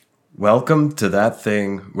Welcome to That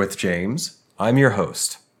Thing with James. I'm your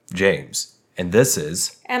host, James, and this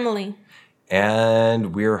is Emily.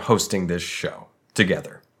 And we're hosting this show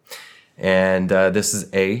together. And this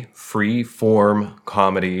is a free-form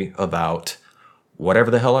comedy about whatever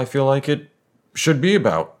the hell I feel like it should be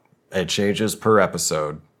about. It changes per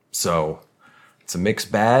episode. So it's a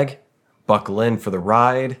mixed bag. Buckle in for the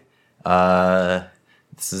ride.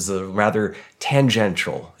 This is a rather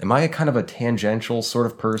tangential. Am I a kind of a tangential sort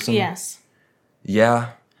of person? Yes.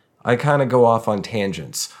 Yeah, I kind of go off on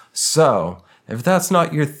tangents. So, if that's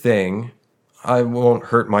not your thing, I won't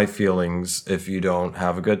hurt my feelings if you don't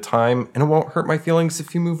have a good time, and it won't hurt my feelings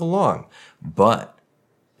if you move along. But,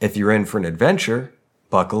 if you're in for an adventure,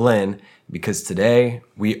 buckle in, because today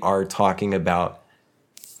we are talking about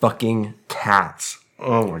fucking cats.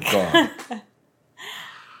 Oh my god.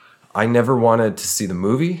 I never wanted to see the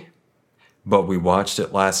movie, but we watched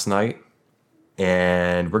it last night,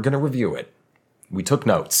 and we're going to review it. We took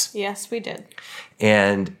notes. Yes, we did.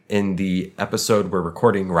 And in the episode we're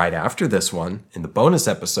recording right after this one, in the bonus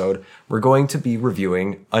episode, we're going to be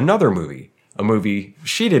reviewing another movie. A movie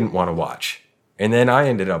she didn't want to watch. And then I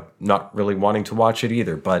ended up not really wanting to watch it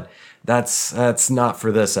either, but that's not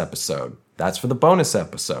for this episode. That's for the bonus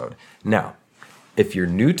episode. Now, if you're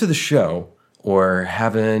new to the show or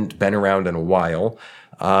haven't been around in a while,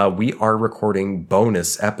 we are recording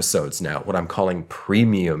bonus episodes now, what I'm calling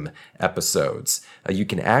premium episodes. You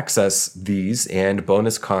can access these and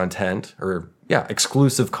bonus content,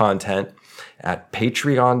 exclusive content at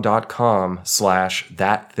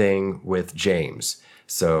patreon.com/thatthingwithjames.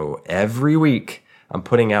 So every week I'm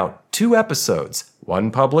putting out 2 episodes,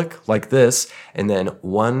 one public like this, and then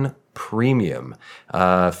one premium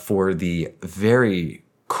for the very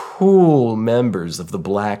cool members of the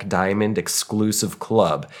Black Diamond exclusive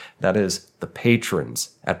club. That is the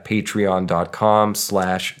patrons at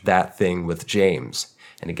patreon.com/thatthingwithjames.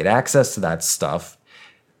 And to get access to that stuff,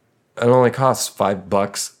 it only costs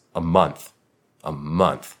 $5 a month. A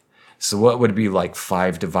month. So what would it be like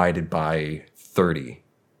 5 divided by 30?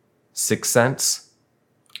 6 cents?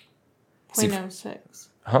 0.06.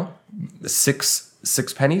 Huh?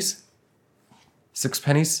 6 pennies? 6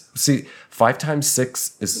 pennies? See, 5 times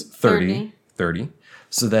 6 is 30. 30.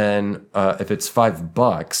 So then if it's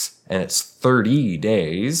 $5 and it's 30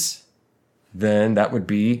 days, then that would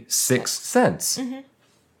be 6 cents. Mm-hmm.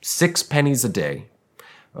 6 pennies a day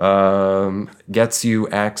gets you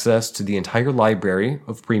access to the entire library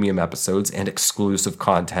of premium episodes and exclusive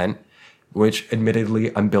content, which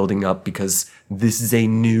admittedly I'm building up because this is a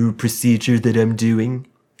new procedure that I'm doing.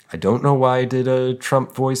 I don't know why I did a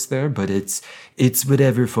Trump voice there, but it's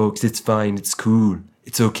whatever, folks. It's fine. It's cool.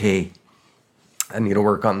 It's okay. I need to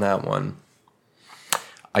work on that one.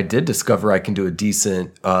 I did discover I can do a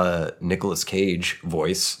decent Nicolas Cage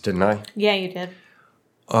voice, didn't I? Yeah, you did.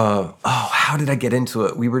 How did I get into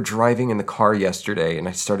it? We were driving in the car yesterday, and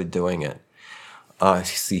I started doing it.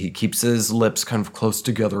 See, he keeps his lips kind of close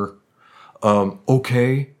together.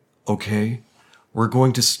 Okay. We're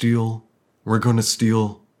going to steal.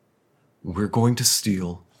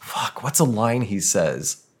 Fuck, what's a line he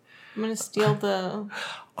says? I'm going to steal the...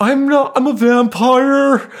 I'm a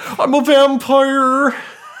vampire.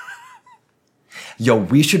 Yo,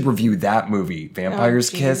 we should review that movie,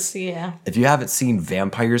 Vampire's Kiss. Yeah. If you haven't seen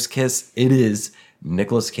Vampire's Kiss, it is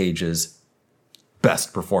Nicolas Cage's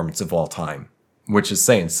best performance of all time, which is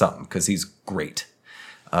saying something because he's great.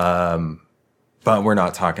 But we're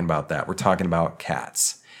not talking about that. We're talking about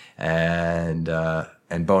cats and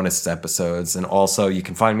bonus episodes. And also you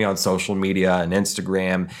can find me on social media and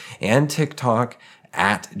Instagram and TikTok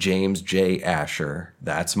at James J. Asher.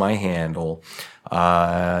 That's my handle.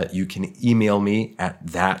 You can email me at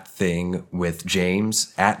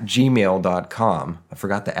thatthingwithjames@gmail.com. I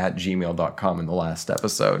forgot the @gmail.com in the last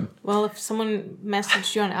episode. Well, if someone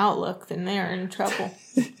messaged you on Outlook, then they're in trouble.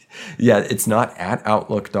 Yeah, it's not at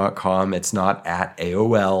outlook.com. It's not at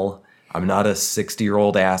AOL. I'm not a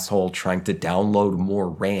 60-year-old asshole trying to download more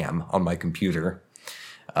RAM on my computer.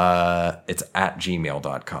 It's at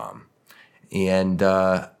gmail.com. And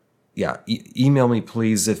email me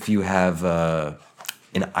please if you have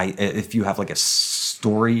like a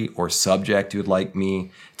story or subject you would like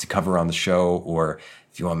me to cover on the show, or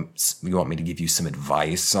if you want me to give you some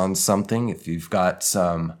advice on something, if you've got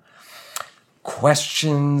some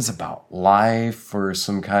questions about life or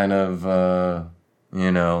some kind of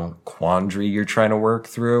quandary you're trying to work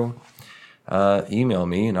through, email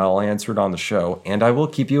me and I'll answer it on the show. And I will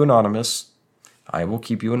keep you anonymous.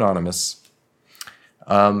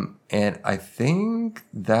 And I think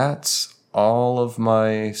that's all of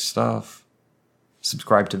my stuff.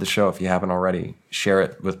 Subscribe to the show if you haven't already. Share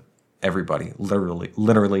it with everybody, literally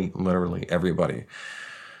everybody.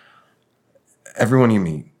 Everyone you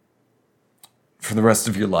meet for the rest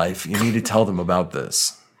of your life, you need to tell them about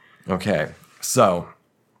this. Okay, so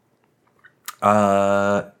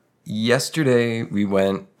yesterday we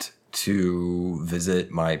went to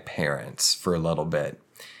visit my parents for a little bit,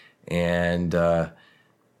 and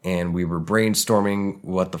we were brainstorming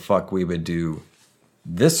what the fuck we would do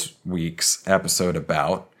this week's episode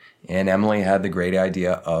about, and Emily had the great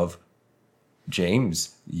idea of,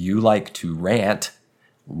 James, you like to rant.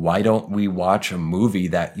 Why don't we watch a movie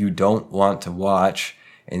that you don't want to watch,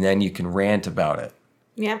 and then you can rant about it?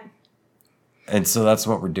 Yep. And so that's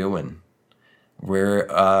what we're doing.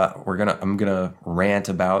 I'm gonna rant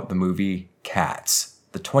about the movie Cats,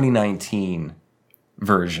 the 2019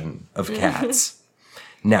 version of Cats.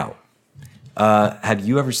 Now, have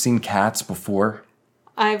you ever seen Cats before?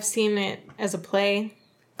 I've seen it as a play.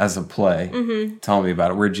 As a play? Mm-hmm. Tell me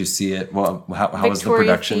about it. Where'd you see it? Well, how was the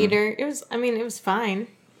production? Victoria Theater. It was fine.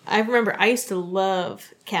 I remember I used to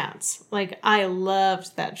love Cats. Like, I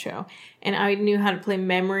loved that show. And I knew how to play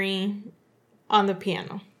Memory on the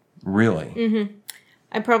piano. Really? Mm-hmm.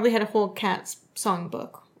 I probably had a whole Cats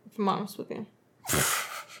songbook, if I'm honest with you.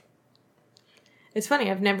 It's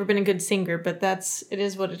funny, I've never been a good singer, but it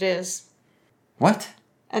is what it is. What?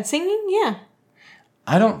 At singing? Yeah.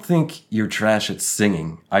 I don't think you're trash at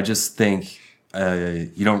singing. I just think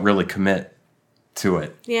you don't really commit to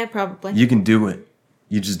it. Yeah, probably. You can do it.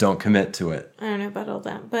 You just don't commit to it. I don't know about all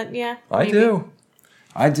that, but yeah. I do.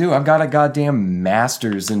 I've got a goddamn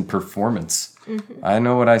master's in performance. Mm-hmm. I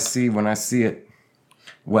know what I see when I see it.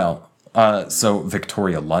 Well, so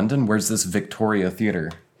Victoria, London? Where's this Victoria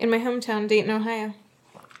Theater? In my hometown, Dayton, Ohio.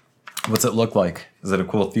 What's it look like? Is it a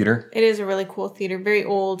cool theater? It is a really cool theater. Very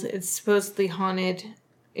old. It's supposedly haunted.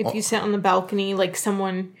 If you sit on the balcony, like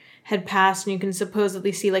someone had passed and you can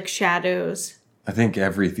supposedly see like shadows. I think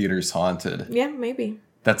every theater's haunted. Yeah, maybe.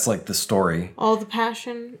 That's like the story. All the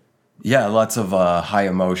passion. Yeah, lots of high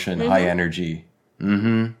emotion, high energy.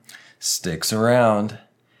 Mm-hmm. Sticks around.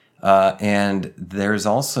 And there's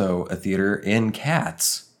also a theater in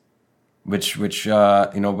Cats, which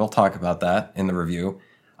we'll talk about that in the review.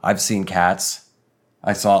 I've seen Cats.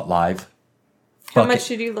 I saw it live. How much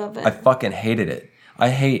did you love it? I fucking hated it. I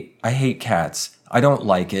hate Cats. I don't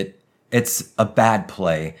like it. It's a bad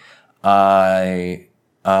play. Andrew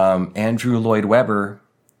Lloyd Webber,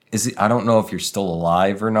 I don't know if you're still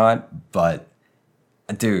alive or not, but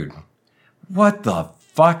dude, what the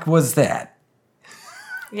fuck was that?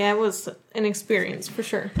 Yeah, it was an experience for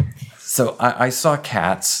sure. So I saw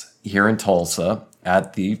Cats here in Tulsa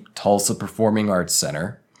at the Tulsa Performing Arts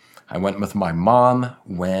Center. I went with my mom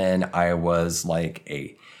when I was like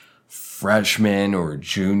a freshman or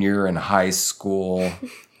junior in high school,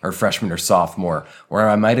 or freshman or sophomore, or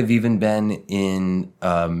I might have even been in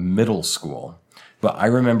middle school. But I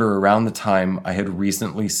remember around the time I had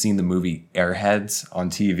recently seen the movie Airheads on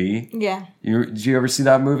TV. Yeah. Did you ever see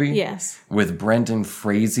that movie? Yes. With Brendan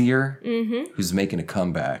Fraser, who's making a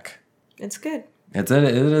comeback. It's good. It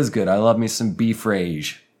is good. I love me some B.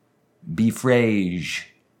 Frage. B. Frage.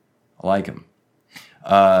 I like him.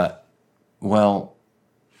 Well,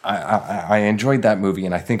 I enjoyed that movie,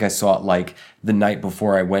 and I think I saw it like the night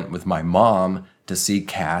before I went with my mom to see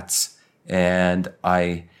Cats, and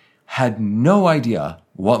I had no idea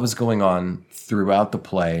what was going on throughout the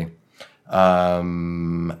play. I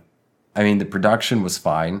mean, the production was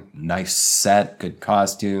fine. Nice set, good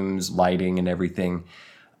costumes, lighting, and everything.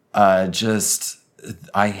 I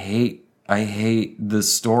hate the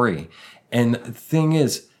story. And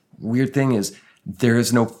the weird thing is, there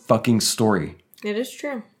is no fucking story. It is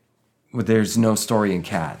true. There's no story in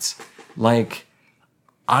Cats. Like,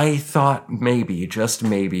 I thought maybe, just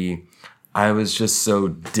maybe, I was just so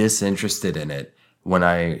disinterested in it when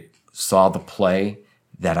I saw the play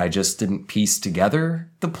that I just didn't piece together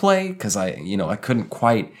the play because I couldn't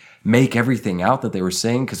quite make everything out that they were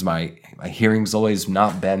saying because my hearing's always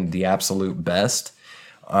not been the absolute best.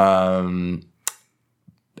 And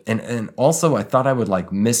also I thought I would like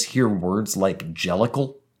mishear words like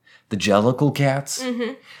jellicle, the Jellicle Cats.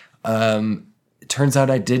 Mm-hmm. It turns out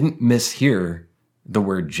I didn't mishear the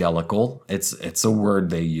word jellicle. It's a word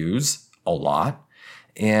they use a lot.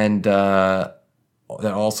 And it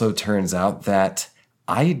also turns out that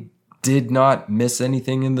I did not miss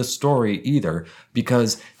anything in the story either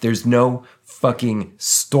because there's no fucking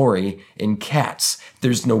story in Cats.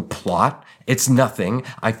 There's no plot. It's nothing.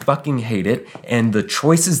 I fucking hate it. And the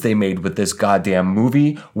choices they made with this goddamn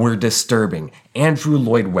movie were disturbing. Andrew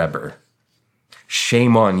Lloyd Webber,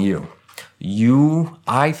 shame on you.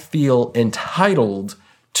 I feel entitled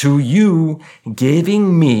to you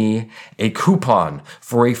giving me a coupon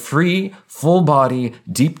for a free full body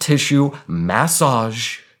deep tissue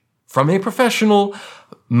massage from a professional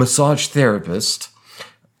massage therapist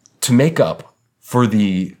to make up for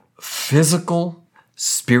the physical,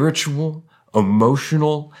 spiritual,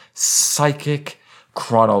 emotional, psychic,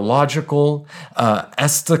 chronological,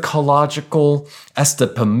 estechological,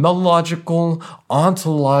 estepimological,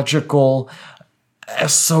 ontological,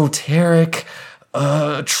 esoteric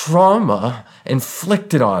trauma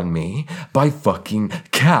inflicted on me by fucking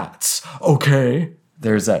cats. Okay?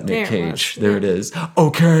 There's that Nick Cage. There it is.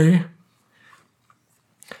 Okay?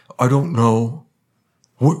 I don't know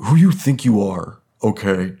who you think you are,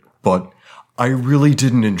 okay? But I really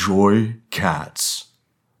didn't enjoy cats.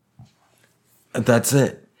 That's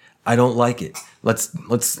it. I don't like it. Let's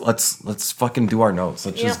fucking do our notes.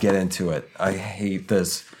 Let's just get into it. I hate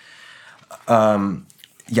this.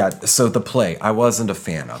 Yeah, so the play, I wasn't a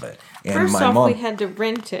fan of it. And First my off, mom, we had to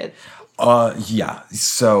rent it. yeah.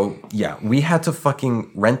 So yeah, we had to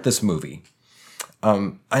fucking rent this movie.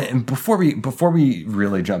 And before we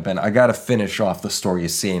really jump in, I gotta finish off the story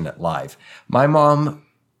of seeing it live. My mom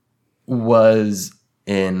was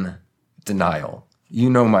in denial. You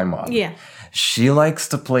know my mom. Yeah. She likes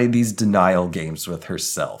to play these denial games with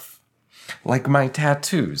herself. Like my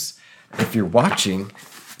tattoos. If you're watching,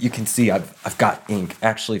 you can see I've got ink.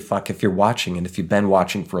 Actually, fuck, if you're watching and if you've been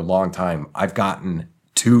watching for a long time, I've gotten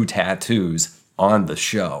 2 tattoos on the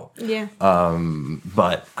show. Yeah.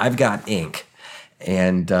 But I've got ink.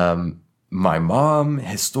 And my mom,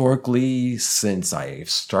 historically, since I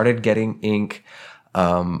started getting ink,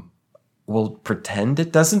 will pretend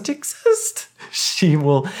it doesn't exist. She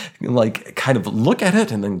will like kind of look at it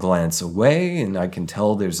and then glance away, and I can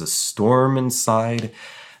tell there's a storm inside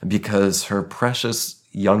because her precious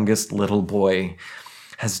youngest little boy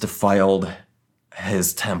has defiled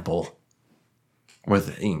his temple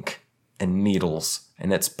with ink and needles,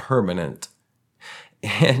 and it's permanent.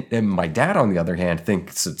 And my dad, on the other hand,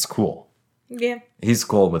 thinks it's cool. Yeah. He's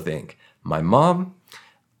cool with ink. My mom,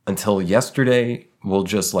 until yesterday, will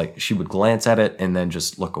just like, she would glance at it and then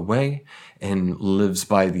just look away, and lives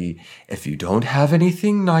by the, if you don't have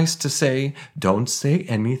anything nice to say, don't say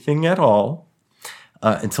anything at all.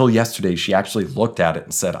 Until yesterday, she actually looked at it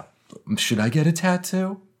and said, should I get a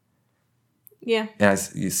tattoo? Yeah. And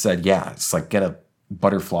you said, yeah, it's like get a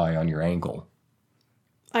butterfly on your ankle.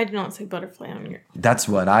 I did not say butterfly on your... That's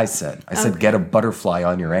what I said. I said, get a butterfly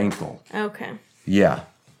on your ankle. Okay. Yeah.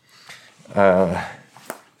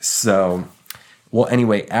 So, well,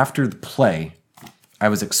 anyway, after the play, I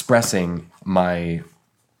was expressing my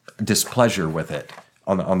displeasure with it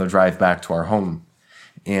on the drive back to our home.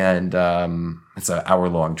 And it's an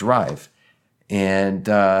hour-long drive. And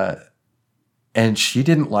she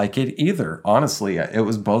didn't like it either. Honestly, it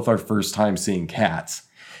was both our first time seeing Cats.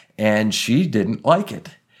 And she didn't like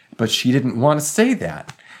it. But she didn't want to say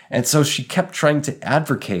that. And so she kept trying to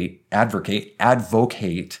advocate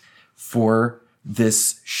for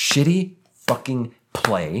this shitty fucking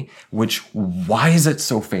play, which, why is it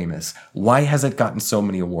so famous? Why has it gotten so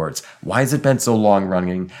many awards? Why has it been so long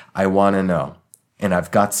running? I want to know. And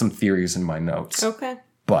I've got some theories in my notes. Okay.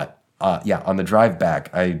 But yeah, on the drive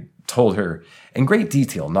back, I told her in great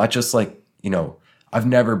detail, not just like, I've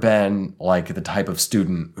never been like the type of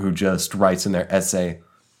student who just writes in their essay,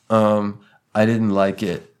 I didn't like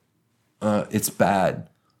it. It's bad.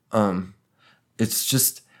 It's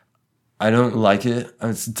just, I don't like it.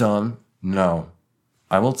 It's dumb. No.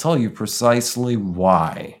 I will tell you precisely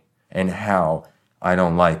why and how I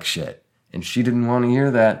don't like shit. And she didn't want to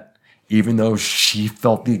hear that, even though she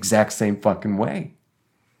felt the exact same fucking way.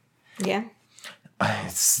 Yeah.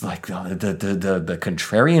 It's like the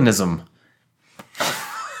contrarianism.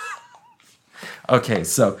 Okay,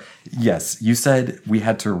 so yes, you said we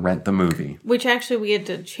had to rent the movie. Which actually we had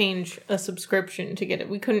to change a subscription to get it.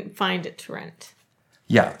 We couldn't find it to rent.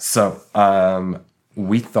 Yeah, so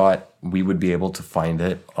we thought we would be able to find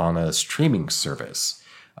it on a streaming service.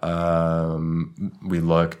 We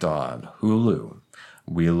looked on Hulu.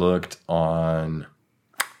 We looked on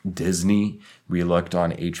Disney. We looked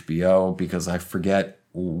on HBO because I forget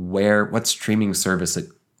what streaming service it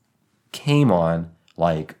came on,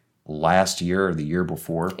 like last year or the year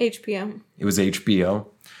before. HBO. It was HBO.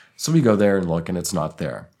 So we go there and look, and it's not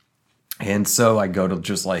there. And so I go to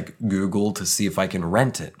just like Google to see if I can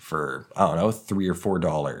rent it for, I don't know, $3 or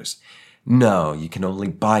 $4. No, you can only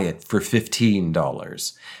buy it for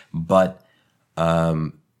 $15. But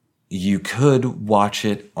you could watch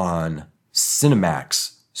it on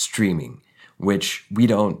Cinemax streaming, which we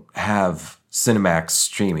don't have Cinemax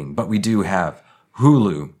streaming, but we do have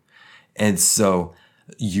Hulu. And so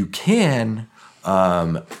you can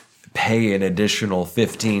pay an additional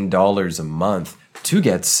 $15 a month to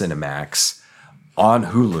get Cinemax on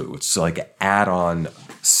Hulu. It's like an add-on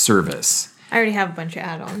service. I already have a bunch of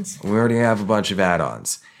add-ons. We already have a bunch of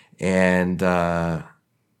add-ons. And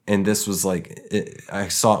this was like, I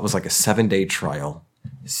saw it was like a 7-day trial.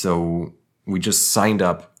 So we just signed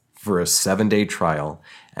up for a 7-day trial,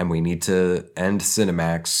 and we need to end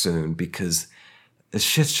Cinemax soon because this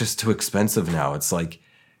shit's just too expensive now. It's like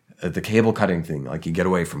the cable cutting thing. Like, you get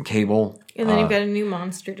away from cable. And then you've got a new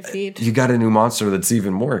monster to feed. You got a new monster that's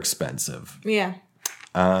even more expensive. Yeah.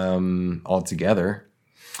 Altogether.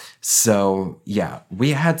 So, yeah,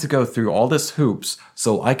 we had to go through all this hoops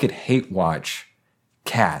so I could hate watch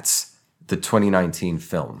Cats, the 2019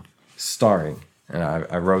 film, starring. And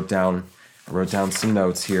I wrote down some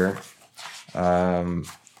notes here.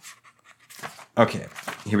 Okay,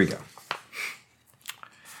 here we go.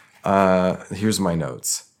 Here's my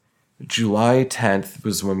notes. July 10th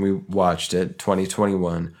was when we watched it,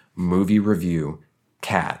 2021, movie review,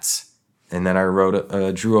 Cats. And then I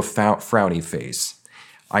drew a frowny face.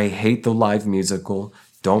 I hate the live musical,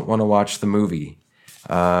 don't want to watch the movie.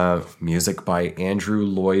 Music by Andrew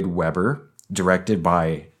Lloyd Webber, directed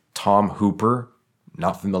by Tom Hooper.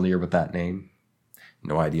 Not familiar with that name.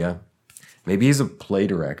 No idea. Maybe he's a play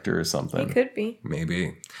director or something. He could be.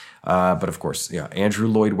 Maybe. But of course, yeah, Andrew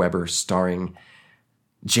Lloyd Webber starring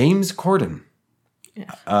James Corden.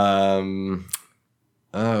 Yeah.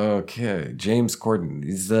 Okay, James Corden.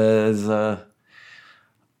 He's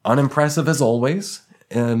unimpressive as always.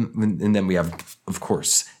 And then we have, of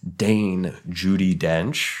course, Dame Judi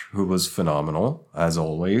Dench, who was phenomenal, as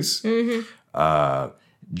always. Mm-hmm.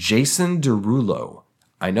 Jason Derulo.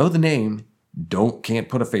 I know the name, can't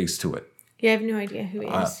put a face to it. Yeah, I have no idea who he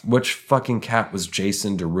is. Which fucking cat was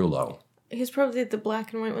Jason Derulo? He's probably the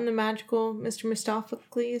black and white one, the magical Mr.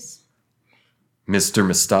 Mistopheles. Mr.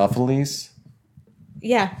 Mistopheles?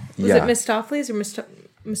 Yeah. Was it Mistopheles or Mistopheles?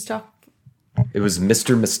 It was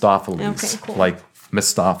Mr. Mistopheles. Okay, cool. Like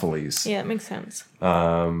Mistopheles. Yeah, it makes sense.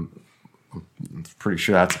 I'm pretty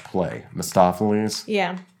sure that's a play. Mistopheles?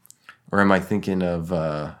 Yeah. Or am I thinking of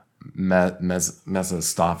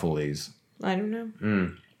Mephistopheles? I don't know.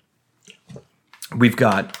 We've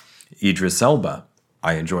got Idris Elba.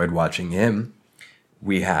 I enjoyed watching him.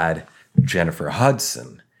 We had Jennifer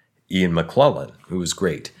Hudson, Ian McKellen, who was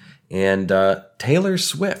great, and Taylor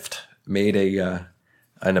Swift made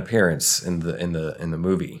an appearance in the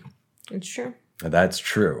movie. It's true. That's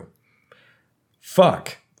true.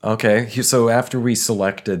 Fuck. Okay, so after we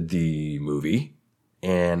selected the movie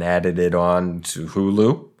and added it on to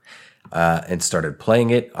Hulu and started playing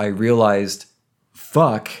it, I realized,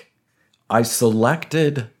 fuck, I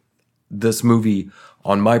selected this movie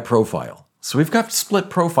on my profile. So we've got split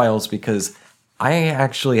profiles because I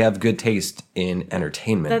actually have good taste in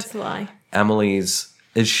entertainment. That's a lie. Emily's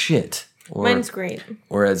is shit. Mine's great.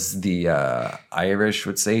 Or as the Irish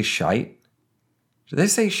would say, shite. Do they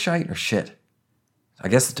say shite or shit? I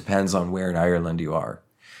guess it depends on where in Ireland you are.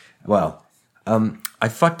 Well, I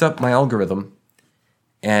fucked up my algorithm,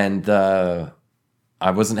 and I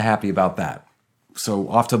wasn't happy about that. So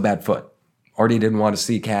off to a bad foot. Already didn't want to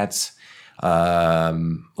see Cats.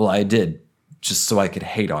 Well, I did, just so I could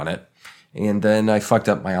hate on it. And then I fucked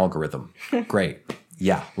up my algorithm. Great.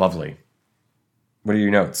 Yeah, lovely. What are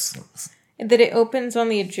your notes? That it opens on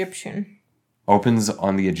the Egyptian. Opens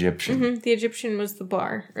on the Egyptian. Mm-hmm. The Egyptian was the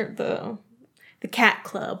bar, or the cat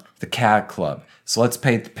club. The cat club. So let's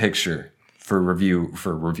paint the picture for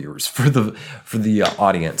reviewers, for the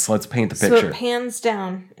audience. Let's paint the picture. So it pans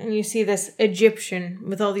down, and you see this Egyptian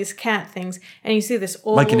with all these cat things, and you see this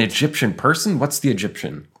old... Like an Egyptian person? What's the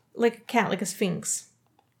Egyptian? Like a cat, like a sphinx.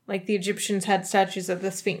 Like the Egyptians had statues of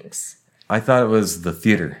the sphinx. I thought it was the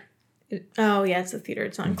theater. Oh, yeah, it's a theater.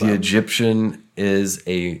 It's not a club. The Egyptian is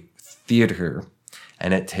a theater,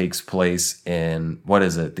 and it takes place in, what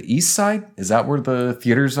is it, the East Side? Is that where the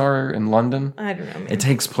theaters are in London? I don't know, man. It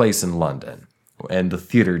takes place in London, and the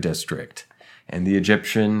theater district. And the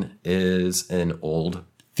Egyptian is an old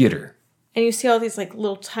theater. And you see all these, like,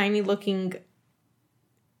 little tiny looking,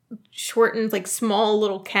 shortened, like, small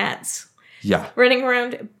little cats. Yeah. Running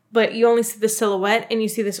around, but you only see the silhouette, and you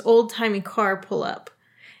see this old-timey car pull up.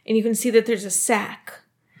 And you can see that there's a sack.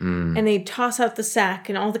 And they toss out the sack,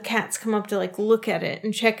 and all the cats come up to, like, look at it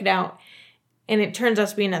and check it out. And it turns out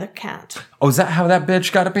to be another cat. Oh, is that how that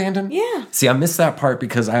bitch got abandoned? Yeah. See, I missed that part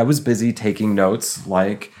because I was busy taking notes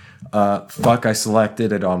like, fuck, I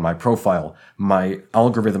selected it on my profile. My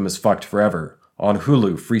algorithm is fucked forever. On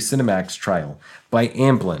Hulu, free Cinemax trial. By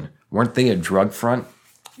Amblin. Weren't they a drug front?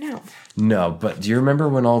 No. No, but do you remember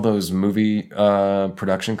when all those movie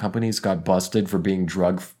production companies got busted for being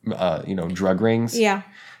drug rings? Yeah.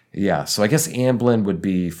 Yeah, so I guess Amblin would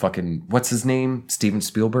be fucking, what's his name? Steven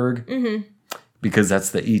Spielberg? Mm-hmm. Because that's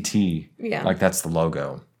the E.T. Yeah. Like, that's the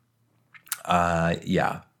logo.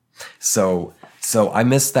 Yeah. So I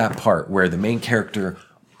missed that part where the main character,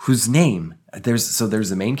 whose name, there's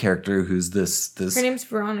the main character who's this Her name's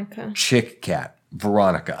Veronica. chick cat,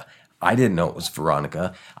 Veronica. I didn't know it was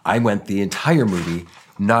Veronica. I went the entire movie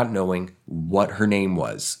not knowing what her name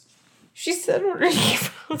was. She said what her name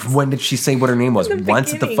was. When did she say what her name was? In the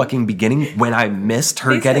Once at the beginning. fucking beginning when I missed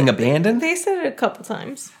her getting abandoned? They said it a couple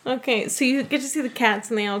times. Okay, so you get to see the cats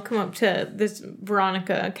and they all come up to this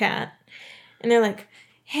Veronica cat. And they're like,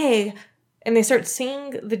 hey. And they start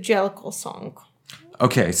singing the Jellicle song.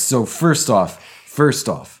 Okay, so first off,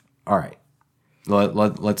 all right.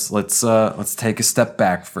 Let's take a step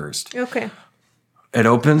back first. Okay. It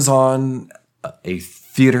opens on a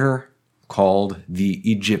theater called the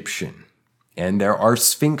Egyptian, and there are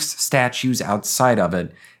Sphinx statues outside of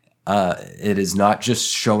it. It is not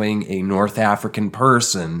just showing a North African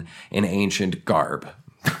person in ancient garb.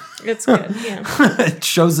 It's good, yeah. It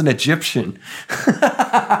shows an Egyptian.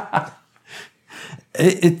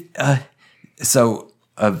 So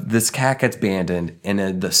this cat gets abandoned,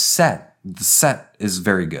 and the set is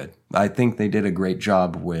very good. I think they did a great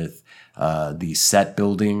job with the set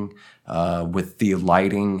building, with the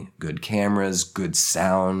lighting, good cameras, good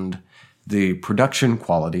sound. The production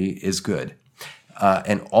quality is good.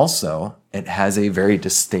 And also, it has a very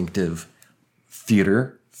distinctive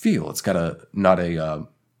theater feel. It's got not a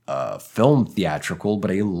film theatrical,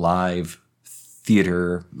 but a live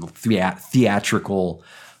theatrical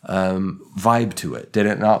vibe to it. Did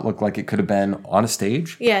it not look like it could have been on a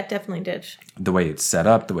stage? Yeah, it definitely did. The way it's set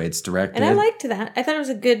up, the way it's directed. And I liked that. I thought it was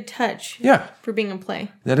a good touch. Yeah. For being a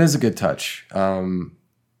play. That is a good touch. I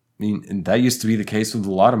mean, that used to be the case with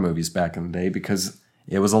a lot of movies back in the day because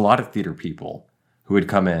it was a lot of theater people who would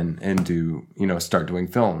come in and start doing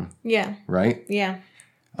film. Yeah. Right? Yeah.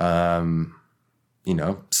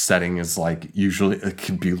 Setting is like, usually it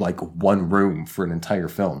could be like one room for an entire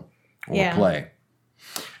film or play.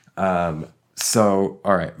 So,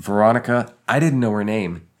 all right, Veronica, I didn't know her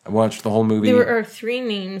name. I watched the whole movie. There are 3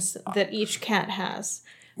 names that each cat has.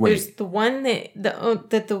 Wait. There's the one that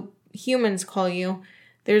the humans call you.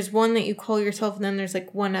 There's one that you call yourself, and then there's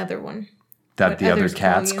like one other one. That the other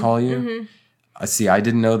cats call you? Mm-hmm. See, I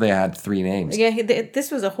didn't know they had 3 names. Yeah,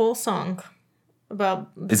 this was a whole song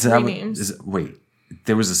about Is 3 names. Is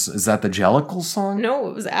that the Jellicle song? No,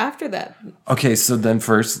 it was after that. Okay, so then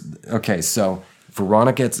so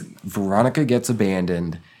Veronica gets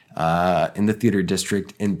abandoned in the theater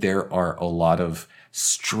district, and there are a lot of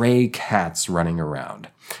stray cats running around.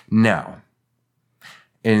 Now,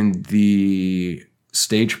 in the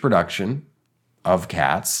stage production of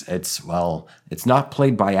Cats, it's not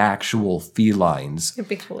played by actual felines. It'd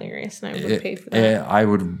be hilarious, and I would pay for that.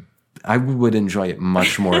 I would enjoy it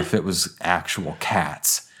much more if it was actual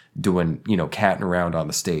cats doing, catting around on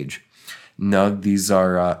the stage. No, these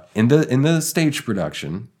are in the stage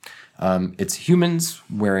production. It's humans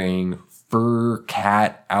wearing fur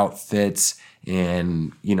cat outfits,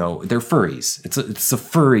 and they're furries. It's a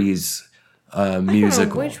furries musical. I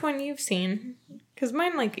don't know which one you've seen, because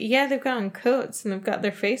mine they've got on coats and they've got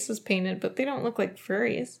their faces painted, but they don't look like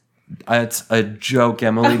furries. It's a joke,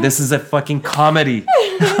 Emily. This is a fucking comedy.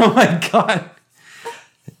 Oh my god,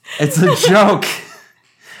 it's a joke.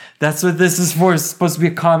 That's what this is for. It's supposed to be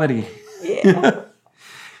a comedy. Yeah.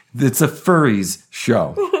 It's a furries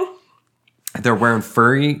show. They're wearing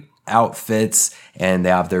furry outfits and they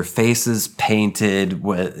have their faces painted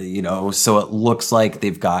with, so it looks like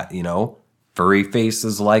they've got, furry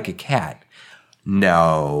faces like a cat.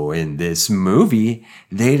 No, in this movie,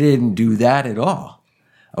 they didn't do that at all.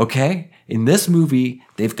 Okay? In this movie,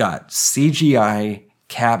 they've got CGI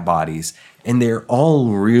cat bodies and they're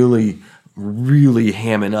all really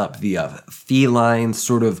hamming up the feline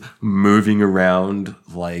sort of moving around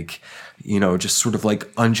just sort of like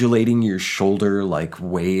undulating your shoulder like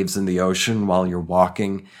waves in the ocean while you're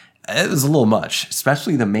walking. It was a little much,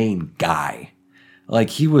 especially the main guy.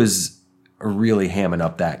 Like he was really hamming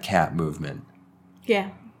up that cat movement.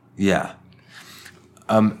 Yeah. Yeah.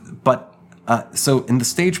 So in the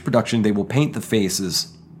stage production, they will paint the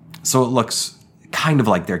faces so it looks kind of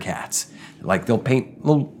like they're cats. Like they'll paint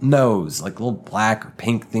little nose, like a little black or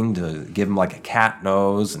pink thing to give them like a cat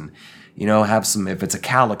nose, and have some. If it's a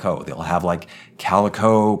calico, they'll have like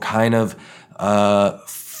calico kind of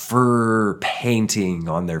fur painting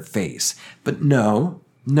on their face. But no,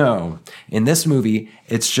 in this movie,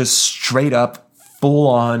 it's just straight up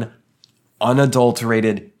full-on,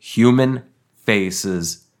 unadulterated human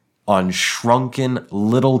faces on shrunken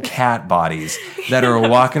little cat bodies that are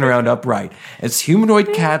walking around upright. It's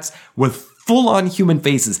humanoid cats with full-on human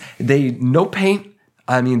faces. No paint.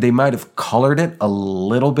 I mean, they might have colored it a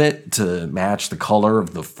little bit to match the color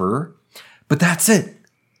of the fur, but that's it.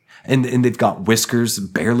 And they've got whiskers,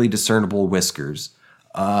 barely discernible whiskers,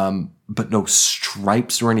 but no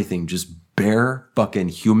stripes or anything, just bare fucking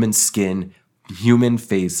human skin, human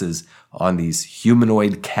faces on these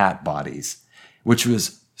humanoid cat bodies, which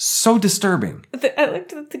was so disturbing. I liked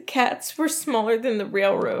that the cats were smaller than the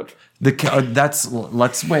railroad. That's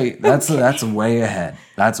way ahead.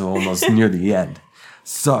 That's almost near the end.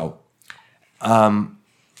 So,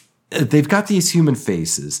 they've got these human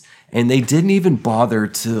faces, and they didn't even bother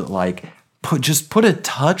to like put a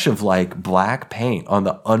touch of like black paint on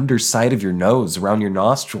the underside of your nose, around your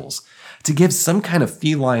nostrils, to give some kind of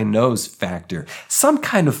feline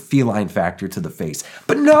factor to the face.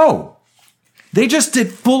 But no, they just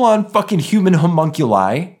did full-on fucking human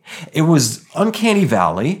homunculi. It was Uncanny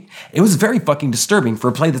Valley. It was very fucking disturbing for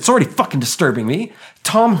a play that's already fucking disturbing me.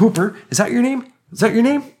 Tom Hooper, is that your name?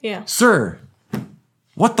 Yeah. Sir,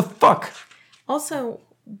 what the fuck? Also,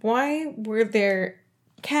 why were there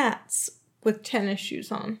cats with tennis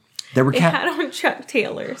shoes on? They had on Chuck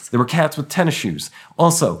Taylors. There were cats with tennis shoes.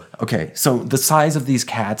 Also, okay, so the size of these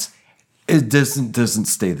cats, it doesn't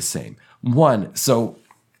stay the same. One, so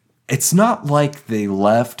it's not like they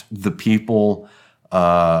left the people,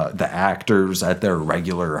 the actors at their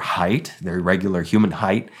regular height, their regular human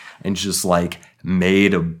height, and just like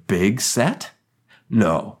made a big set.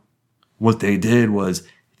 No. What they did was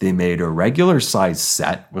they made a regular size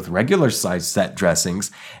set with regular size set dressings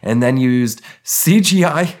and then used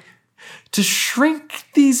CGI to shrink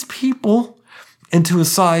these people into a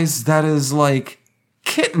size that is like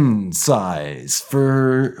kitten size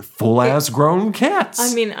for full-ass grown cats.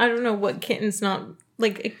 I mean, I don't know what kitten's not...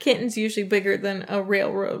 Like, a kitten's usually bigger than a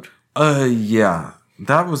railroad. Yeah.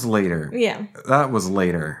 That was later. Yeah. That was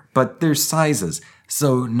later. But there's sizes.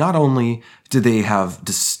 So not only do they have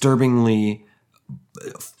disturbingly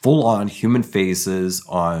full-on human faces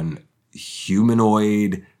on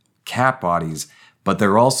humanoid cat bodies, but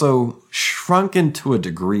they're also shrunken to a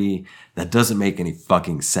degree that doesn't make any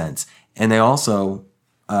fucking sense. And they also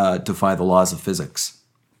defy the laws of physics.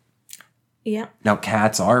 Yeah. Now,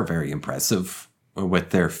 cats are very impressive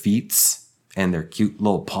with their feet and their cute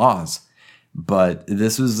little paws. But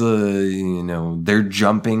this was they're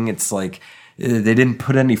jumping. It's like they didn't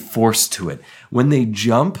put any force to it. When they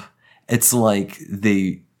jump, it's like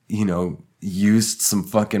they, used some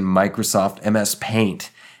fucking Microsoft MS Paint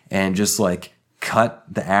and just like cut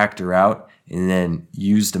the actor out and then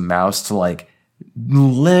used a mouse to like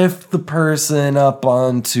lift the person up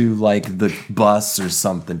onto like the bus or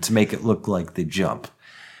something to make it look like they jump.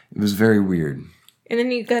 It was very weird. And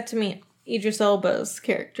then you got to meet Idris Elba's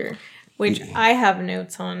character, which I have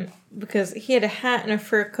notes on because he had a hat and a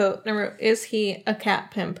fur coat. And I wrote, is he a cat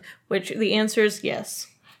pimp? Which the answer is yes.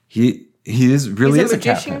 He is really He's a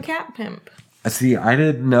magician cat pimp. See, I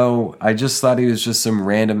didn't know. I just thought he was just some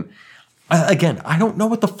random. Again, I don't know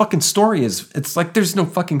what the fucking story is. It's like there's no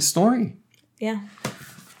fucking story. Yeah.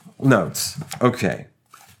 Notes. Okay.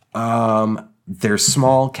 They're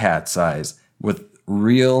small cat size with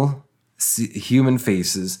real human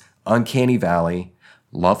faces. Uncanny Valley.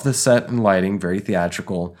 Love the set and lighting. Very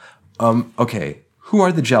theatrical. Okay. Who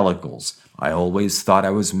are the Jellicles? I always thought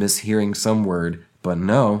I was mishearing some word, but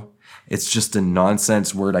no. It's just a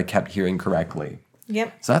nonsense word I kept hearing correctly.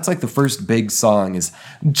 Yep. So that's like the first big song is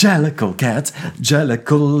Jellicle cats,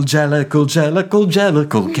 Jellicle, Jellicle, Jellicle,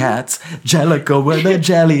 Jellicle cats, Jellicle with a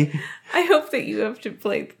jelly. I hope that you have to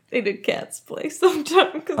play in a cat's play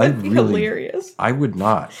sometime because that'd be hilarious. I would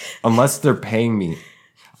not, unless they're paying me.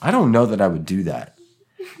 I don't know that I would do that.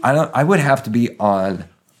 I would have to be on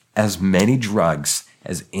as many drugs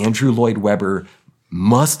as Andrew Lloyd Webber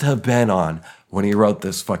must have been on when he wrote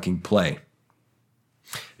this fucking play.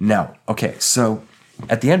 Now, okay, so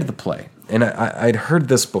at the end of the play, and I'd heard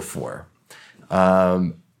this before,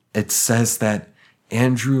 it says that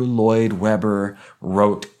Andrew Lloyd Webber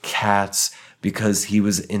wrote Cats because he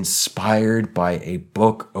was inspired by a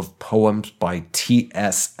book of poems by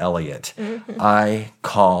T.S. Eliot. Mm-hmm. I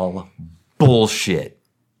call bullshit.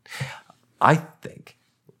 I think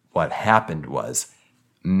what happened was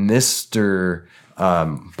Mr.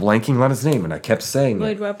 Blanking on his name, and I kept saying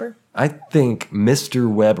Lloyd Webber? I think Mr.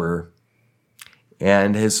 Webber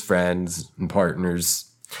and his friends and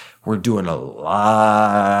partners were doing a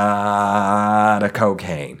lot of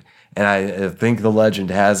cocaine. And I think the legend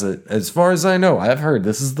has it, as far as I know, I've heard,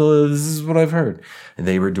 this is what I've heard. And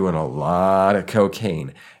they were doing a lot of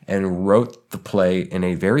cocaine and wrote the play in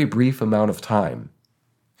a very brief amount of time.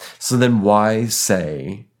 So then why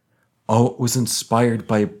say, oh, it was inspired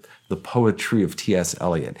by the poetry of T.S.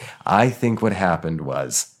 Eliot? I think what happened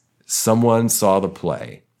was someone saw the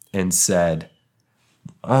play and said,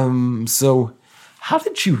 so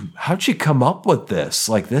how'd you come up with this?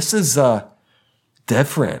 Like, this is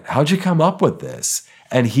different. How'd you come up with this?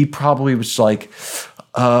 And he probably was like,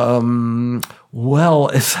 well,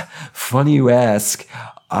 it's funny you ask.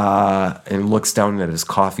 And looks down at his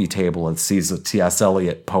coffee table and sees a T.S.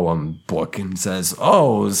 Eliot poem book and says,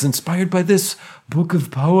 oh, it's inspired by this book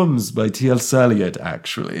of poems by T.S. Eliot,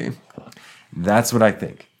 actually. That's what I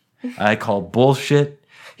think. I call bullshit.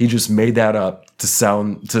 He just made that up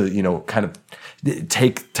to kind of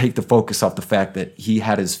take the focus off the fact that he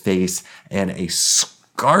had his face and a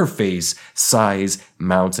Scarface size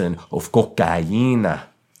mountain of cocaine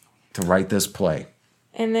to write this play.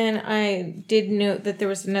 And then I did note that there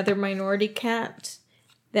was another minority cat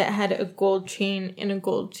that had a gold chain and a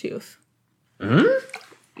gold tooth. You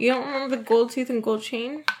don't remember the gold tooth and gold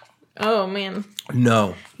chain? Oh, man.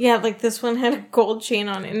 No. Yeah, like this one had a gold chain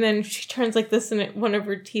on it, and then she turns like this, and one of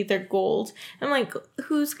her teeth are gold. I'm like,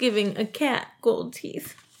 who's giving a cat gold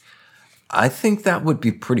teeth? I think that would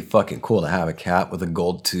be pretty fucking cool to have a cat with a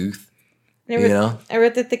gold tooth. I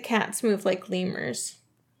read that the cats move like lemurs.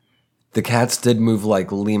 The cats did move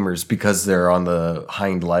like lemurs because they're on the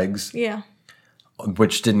hind legs. Yeah.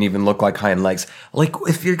 Which didn't even look like hind legs. Like,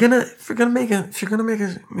 if you're gonna make it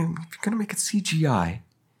CGI,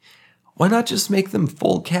 why not just make them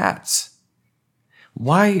full cats?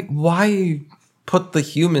 Why put the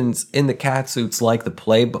humans in the cat suits like the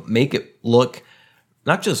play, but make it look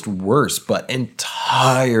not just worse, but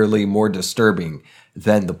entirely more disturbing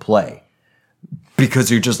than the play?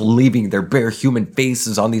 Because you're just leaving their bare human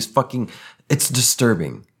faces on these fucking... It's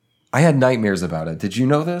disturbing. I had nightmares about it. Did you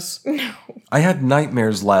know this? No. I had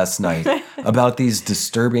nightmares last night about these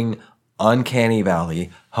disturbing, uncanny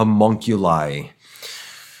valley homunculi.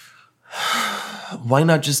 Why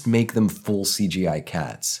not just make them full CGI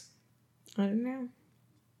cats? I don't know.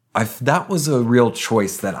 That was a real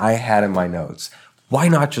choice that I had in my notes. Why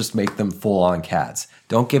not just make them full-on cats?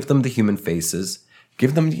 Don't give them the human faces.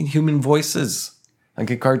 Give them the human voices. Like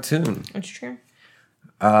a cartoon. That's true.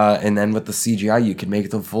 And then with the CGI, you can make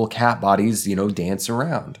the full cat bodies, dance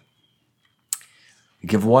around.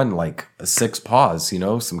 Give one, like, 6 paws,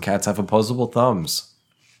 Some cats have opposable thumbs.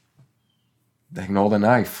 They can hold a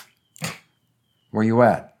knife. Where you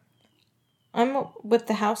at? I'm with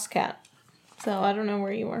the house cat. So I don't know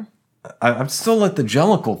where you are. I'm still at the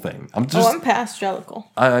Jellicle thing. I'm past Jellicle.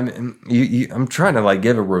 I'm trying to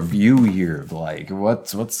give a review here of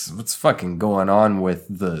what's fucking going on with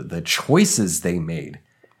the choices they made.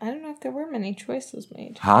 I don't know if there were many choices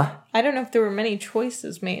made. Huh? I don't know if there were many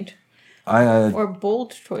choices made. Or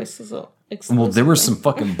bold choices. Well, there were some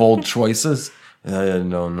fucking bold choices.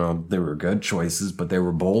 No, they were good choices, but they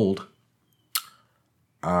were bold.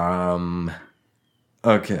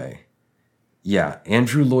 Okay. Yeah,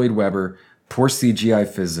 Andrew Lloyd Webber, poor CGI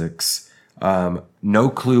physics, no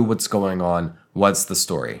clue what's going on. What's the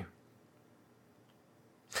story?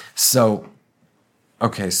 So,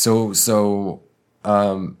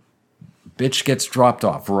 bitch gets dropped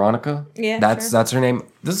off. Veronica? Yeah, That's her name.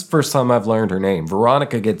 This is the first time I've learned her name.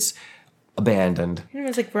 Veronica gets abandoned. It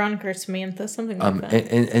was like Veronica or Samantha, something like that.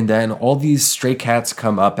 And then all these stray cats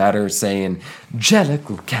come up at her saying,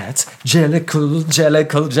 Jellicle cats, Jellicle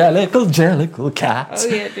cats. Oh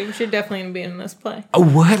yeah, dude, we should definitely be in this play.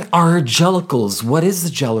 What are Jellicles? What is the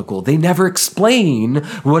Jellicle? They never explain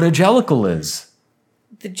what a Jellicle is.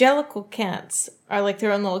 The Jellicle cats are like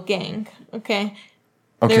their own little gang, okay?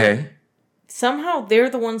 Okay. Somehow they're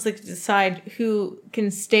the ones that decide who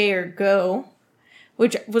can stay or go.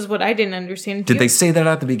 Which was what I didn't understand. Did they say that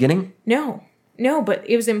at the beginning? No, but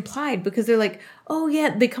it was implied because they're like, oh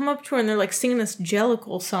yeah, they come up to her and they're like singing this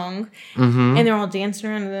Jellicle song, and they're all dancing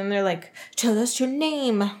around, and then they're like, tell us your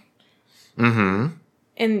name. Mm-hmm.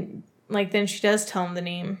 And then she does tell them the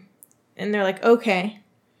name, and they're like, okay.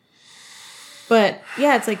 But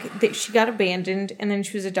yeah, it's like she got abandoned, and then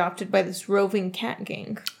she was adopted by this roving cat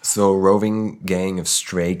gang. So a roving gang of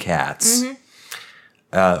stray cats. Mm-hmm.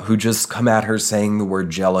 Who just come at her saying the word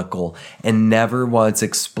Jellicle and never once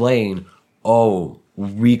explain,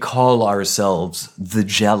 we call ourselves the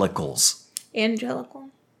Jellicles. Angelical?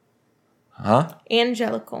 Huh?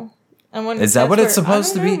 Angelical. Is that what it's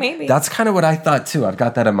supposed to be? Maybe. That's kind of what I thought too. I've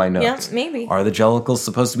got that in my notes. Yeah, maybe. Are the Jellicles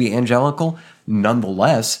supposed to be angelical?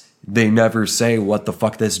 Nonetheless, they never say what the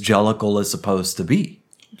fuck this Jellicle is supposed to be.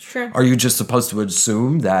 Sure. Are you just supposed to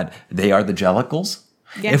assume that they are the Jellicles?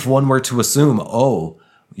 Yeah. If one were to assume, oh,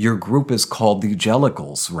 your group is called the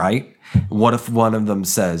Jellicles, right? What if one of them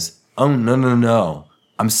says, oh, no,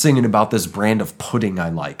 I'm singing about this brand of pudding I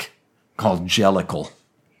like called Jellicle.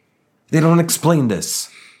 They don't explain this.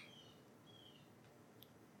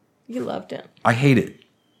 You loved it. I hate it.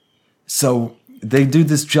 So they do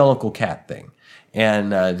this Jellicle cat thing,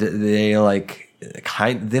 and they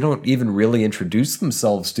don't even really introduce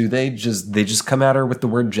themselves, do they? They just come at her with the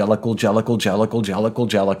word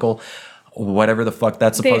Jellicle, whatever the fuck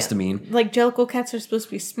that's supposed to mean. Like Jellicle cats are supposed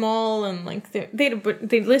to be small, and like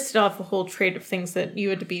they listed off a whole trait of things that you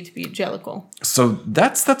had to be a Jellicle. So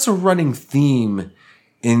that's a running theme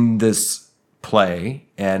in this play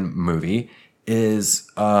and movie. Is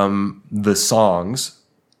the songs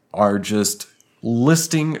are just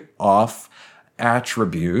listing off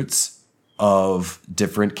attributes of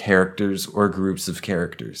different characters or groups of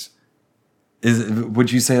characters.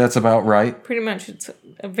 Would you say that's about right? Pretty much. It's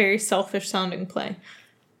a very selfish sounding play.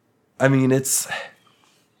 I mean, it's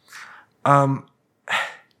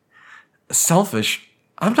selfish.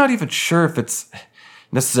 I'm not even sure if it's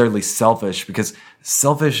necessarily selfish, because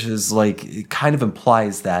selfish is like, it kind of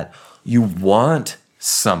implies that you want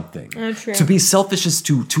something. Oh, true. To be selfish is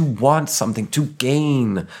to want something, to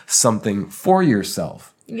gain something for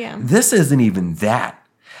yourself. Yeah. This isn't even that,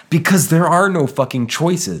 because there are no fucking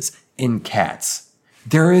choices in Cats.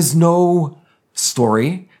 There is no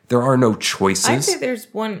story. There are no choices. I'd say there's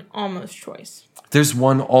one almost choice. There's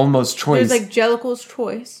one almost choice. There's like Jellicle's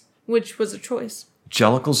Choice, which was a choice.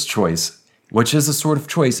 Jellicle's Choice, which is a sort of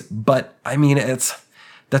choice, but I mean,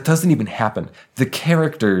 that doesn't even happen. The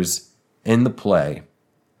characters in the play,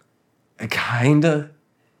 I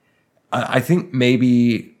think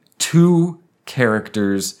maybe two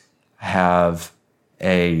characters have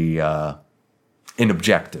an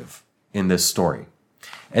objective in this story.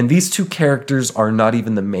 And these two characters are not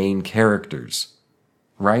even the main characters,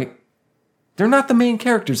 right? They're not the main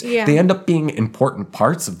characters. Yeah. They end up being important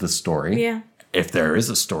parts of the story. Yeah. If there is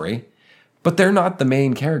a story. But they're not the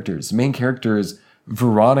main characters. The main character is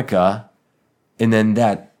Veronica, and then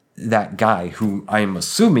that guy who I'm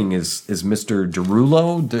assuming is Mr.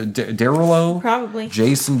 Derulo? Derulo? Probably.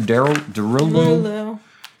 Jason Derulo?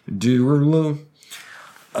 Derulo.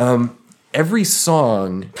 Every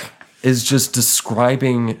song is just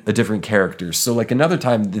describing a different character. So like another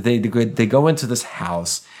time they go into this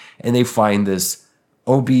house and they find this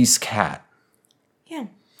obese cat. Yeah.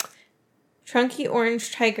 Chunky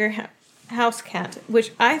orange tiger house cat,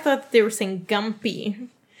 which I thought they were saying Gumpy,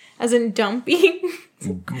 as in Dumpy.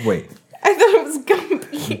 Wait. I thought it was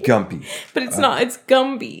Gumpy. Gumpy. But it's not. It's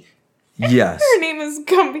Gumby. Yes. Her name is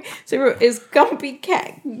Gumpy. So I wrote, is Gumpy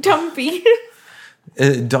cat Dumpy?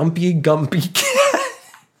 Dumpy Gumpy cat.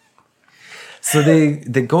 So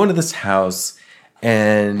they go into this house,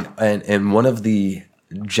 and one of the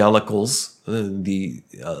Jellicles, the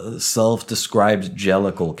self-described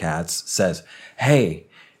Jellicle cats, says, "Hey,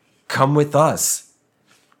 come with us."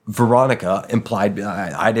 Veronica implied,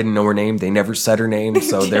 I didn't know her name. They never said her name.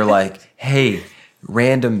 So they're like, "Hey,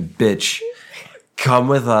 random bitch, come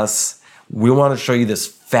with us. We want to show you this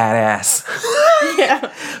fat ass."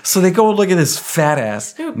 Yeah. So they go and look at this fat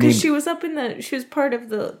ass. No, because she was part of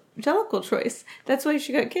the Jellicle Choice. That's why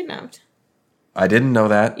she got kidnapped. I didn't know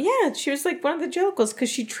that. Yeah, she was like one of the Jellicles because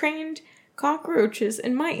she trained cockroaches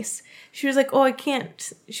and mice. She was like, oh, I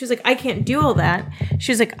can't. She was like, I can't do all that.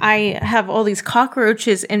 She was like, I have all these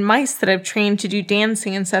cockroaches and mice that I've trained to do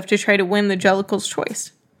dancing and stuff to try to win the Jellicle's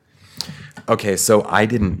Choice. Okay, so I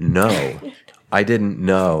didn't know. I didn't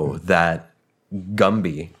know that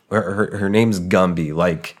Gumby, her name's Gumby,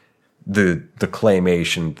 like the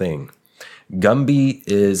claymation thing. Gumby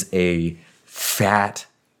is a fat,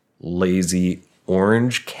 lazy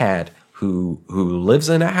orange cat who lives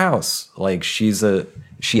in a house. Like she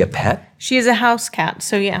a pet? She is a house cat,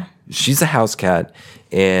 so yeah. She's a house cat,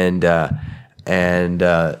 and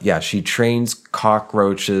she trains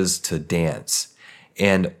cockroaches to dance.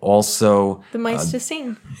 And also the mice to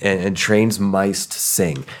sing, and trains mice to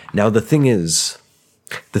sing. Now the thing is,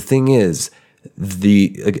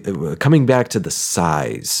 coming back to the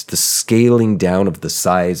size, the scaling down of the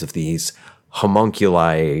size of these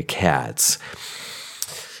homunculi cats.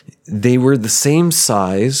 They were the same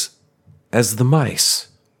size as the mice.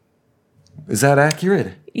 Is that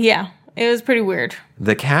accurate? Yeah, it was pretty weird.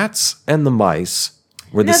 The cats and the mice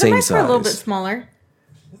were the same size. The mice were a little bit smaller.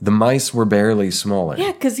 The mice were barely smaller.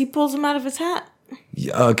 Yeah, because he pulls them out of his hat.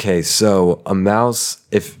 Okay, so a mouse,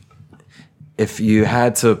 if you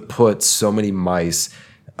had to put so many mice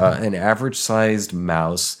an average-sized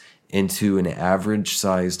mouse into an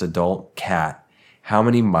average-sized adult cat, how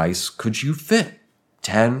many mice could you fit?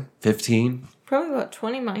 10, 15? Probably about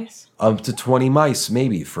 20 mice. Up to 20 mice,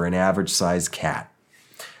 maybe, for an average-sized cat.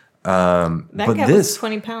 That but cat was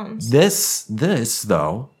 20 pounds. This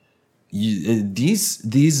though,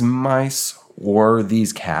 these mice or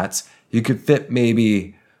these cats, you could fit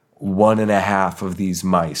maybe 1.5 of these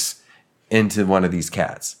mice into one of these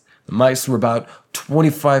cats. The mice were about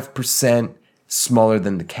 25% smaller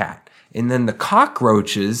than the cat. And then the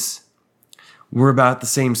cockroaches were about the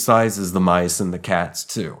same size as the mice and the cats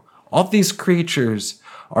too. All these creatures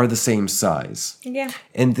are the same size. Yeah.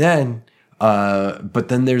 And then, but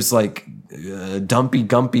then there's like Dumpy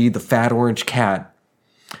Gumpy, the fat orange cat.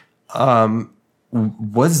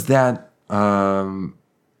 Was that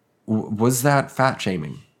fat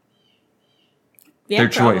shaming? Yeah, Their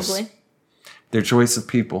probably. choice. Their choice of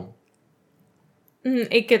people.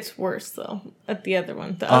 It gets worse though at the other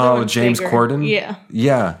one. The other one's James bigger. Corden? Yeah.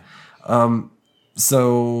 Yeah.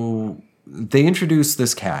 So they introduced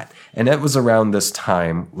this cat, and it was around this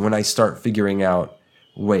time when I start figuring out,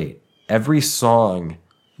 wait, every song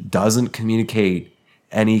doesn't communicate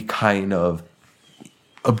any kind of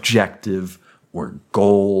objective or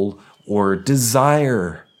goal or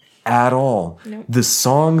desire at all. Nope. The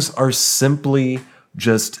songs are simply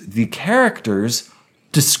just the characters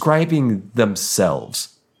describing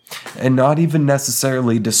themselves and not even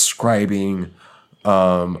necessarily describing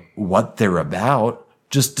what they're about,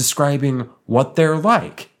 just describing what they're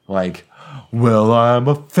like. Like, well, I'm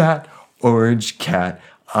a fat orange cat.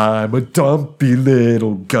 I'm a dumpy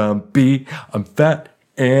little gumpy. I'm fat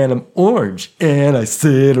and I'm orange and I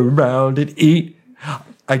sit around and eat.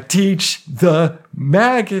 I teach the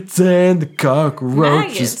maggots and the cockroaches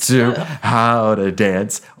Maggots, to ugh. how to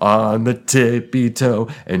dance on the tippy toe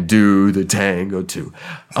and do the tango too.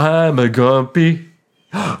 I'm a gumpy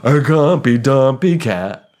dumpy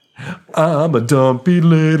cat. I'm a dumpy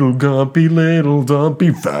little dumpy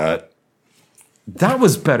fat. That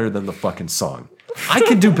was better than the fucking song. I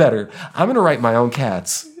can do better. I'm gonna write my own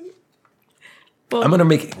cats. Well, I'm gonna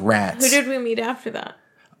make rats. who did we meet after that?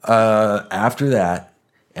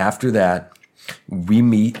 After that, we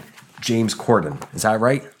meet James Corden. Is that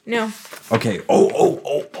right? No. Okay.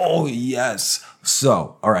 Oh, yes.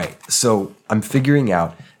 So, all right. So I'm figuring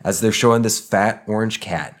out as they're showing this fat orange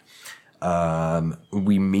cat.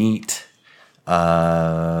 We meet.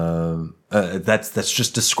 That's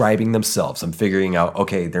just describing themselves. I'm figuring out.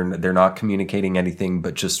 Okay, they're not communicating anything,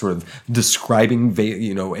 but just sort of describing,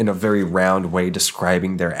 in a very round way,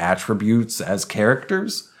 describing their attributes as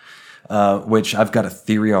characters. Which I've got a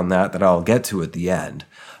theory on that I'll get to at the end.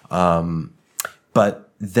 But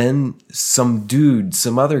then some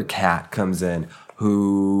other cat comes in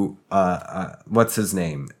who, what's his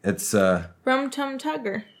name? It's, Rum Tum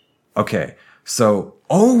Tugger. okay. So,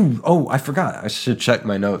 I forgot. I should check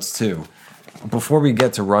my notes too. Before we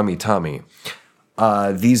get to Rummy Tummy,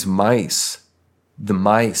 these mice, the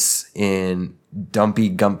mice in Dumpy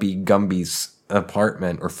Gumpy Gumby's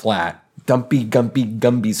apartment or flat, Dumpy Gumpy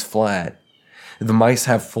Gumby's flat. The mice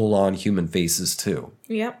have full-on human faces too.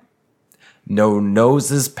 Yep. No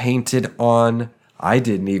noses painted on. I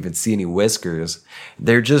didn't even see any whiskers.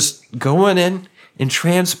 They're just going in and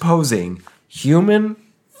transposing human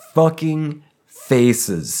fucking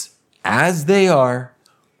faces as they are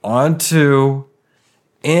onto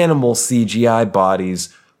animal CGI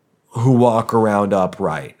bodies who walk around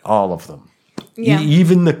upright. All of them. Yeah.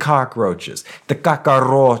 Even the cockroaches. The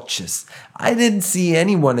cockroaches. I didn't see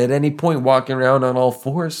anyone at any point walking around on all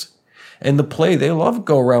fours. In the play, they love to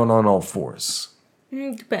go around on all fours.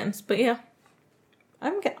 Depends, but yeah.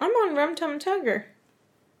 I'm on Rum Tum Tugger.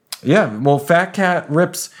 Yeah, well, Fat Cat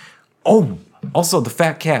rips... Oh, also the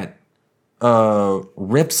Fat Cat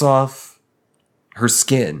rips off her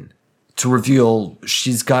skin to reveal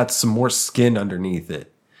she's got some more skin underneath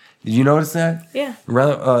it. Did you notice that? Yeah.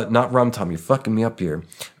 Not Rum Tum, you're fucking me up here.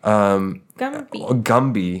 Gumby.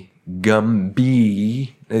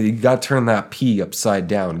 Gumby. You gotta turn that P upside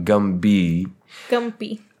down. Gumby.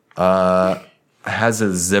 Gumpy. Has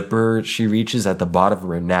a zipper she reaches at the bottom of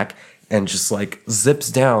her neck and just like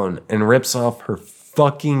zips down and rips off her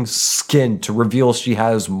fucking skin to reveal she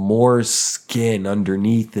has more skin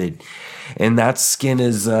underneath it. And that skin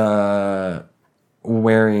is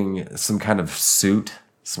wearing some kind of suit.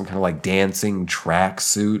 Some kind of like dancing track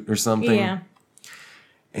suit or something. Yeah.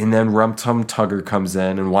 And then Rum Tum Tugger comes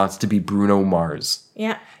in and wants to be Bruno Mars.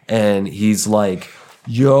 Yeah. And he's like,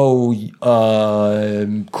 yo,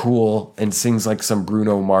 cool. And sings like some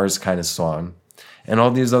Bruno Mars kind of song. And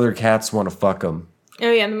all these other cats want to fuck him.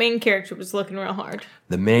 Oh, yeah, the main character was looking real hard.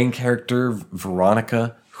 The main character,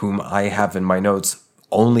 Veronica, whom I have in my notes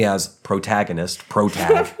only as protagonist,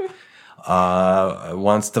 protag,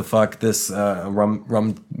 wants to fuck this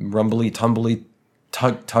rumbly tumbly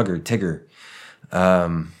Tigger.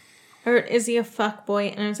 Or is he a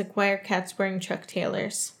fuckboy? And I was like, why are cats wearing Chuck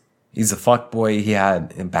Taylors? He's a fuckboy. He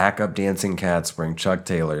had backup dancing cats wearing Chuck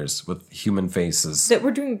Taylors with human faces. That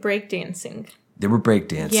were doing breakdancing. They were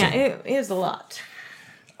breakdancing. Yeah, it was a lot.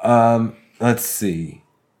 Let's see.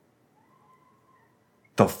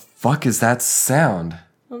 The fuck is that sound?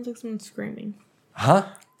 Sounds like someone screaming. Huh?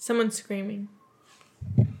 Someone's screaming.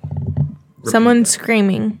 Someone's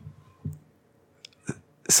screaming.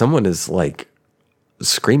 Someone is like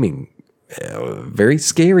screaming very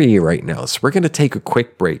scary right now. So we're going to take a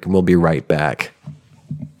quick break and we'll be right back.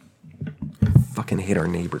 Fucking hate our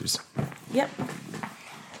neighbors. Yep.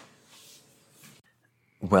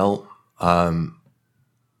 Well,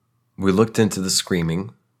 we looked into the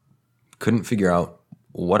screaming, couldn't figure out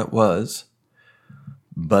what it was,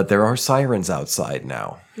 but there are sirens outside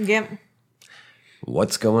now. Yep.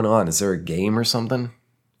 What's going on? Is there a game or something?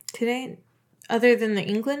 Today, other than the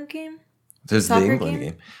England game? There's the England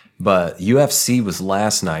game. But UFC was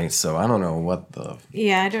last night, so I don't know what the...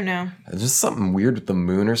 Yeah, I don't know. Is just something weird with the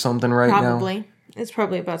moon or something right now? Probably. It's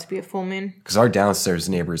probably about to be a full moon. Because our downstairs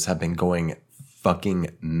neighbors have been going fucking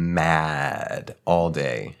mad all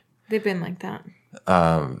day. They've been like that.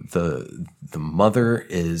 The mother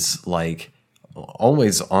is like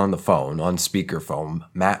always on the phone, on speakerphone,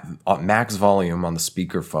 max volume on the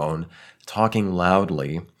speakerphone, talking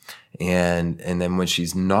loudly. And then when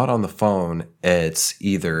she's not on the phone, it's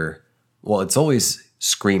either, well, it's always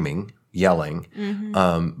screaming, yelling,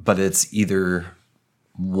 but it's either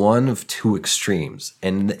one of two extremes,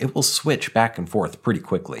 and it will switch back and forth pretty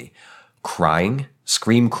quickly. Crying,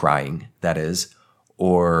 scream crying, that is,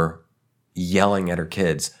 or yelling at her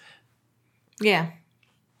kids. Yeah.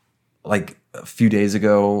 Like a few days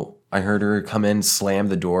ago, I heard her come in, slam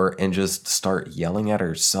the door, and just start yelling at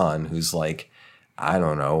her son, who's like, I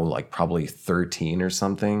don't know, like probably 13 or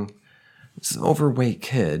something. It's an overweight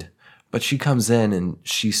kid. But she comes in and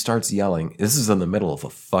she starts yelling. This is in the middle of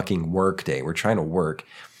a fucking work day. We're trying to work.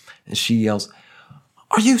 And she yells,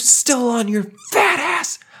 "Are you still on your fat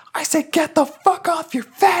ass? I said, get the fuck off your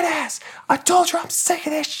fat ass. I told you I'm sick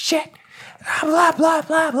of this shit. Blah, blah,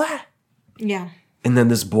 blah, blah." Yeah. And then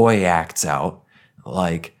this boy acts out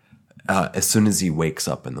like, as soon as he wakes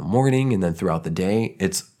up in the morning and then throughout the day,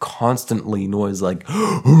 it's constantly noise like,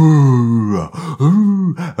 ooh,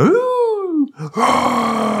 ooh, ooh,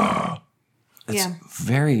 it's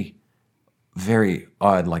very, very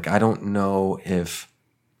odd. Like, I don't know if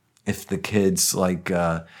the kid's like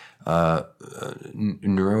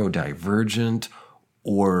neurodivergent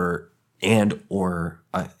or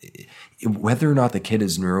whether or not the kid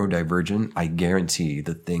is neurodivergent, I guarantee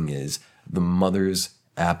the thing is the mother's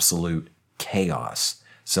absolute chaos.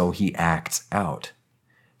 So he acts out.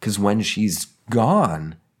 Because when she's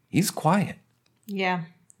gone, he's quiet. Yeah.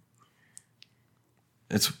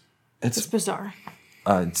 It's bizarre.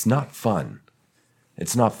 It's not fun.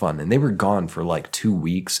 It's not fun. And they were gone for like 2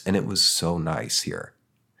 weeks, and it was so nice here.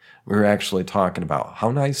 We were actually talking about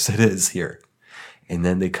how nice it is here. And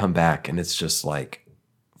then they come back, and it's just like,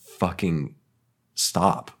 fucking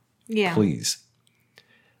stop. Yeah. Please.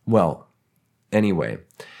 Well, anyway,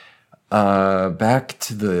 back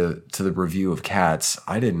to the review of Cats.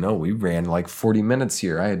 I didn't know we ran like 40 minutes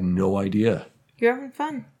here. I had no idea. You're having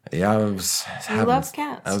fun. Yeah, I love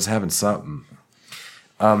cats. I was having something.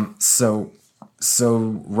 So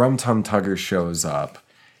Rum Tum Tugger shows up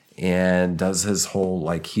and does his whole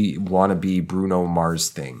like he wannabe Bruno Mars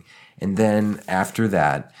thing, and then after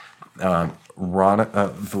that,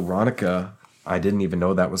 Veronica. I didn't even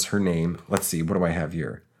know that was her name. Let's see, what do I have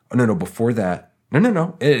here? Oh no, before that.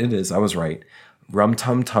 No. It is. I was right. Rum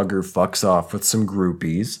Tum Tugger fucks off with some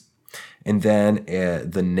groupies. And then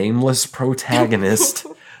the nameless protagonist,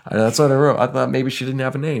 that's what I wrote. I thought maybe she didn't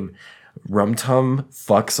have a name. Rum Tum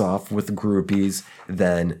fucks off with groupies.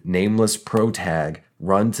 Then nameless protag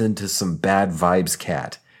runs into some bad vibes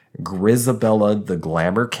cat. Grizabella the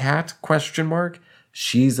glamour cat, ?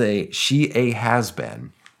 She a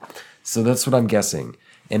has-been. So that's what I'm guessing.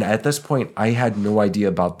 And at this point, I had no idea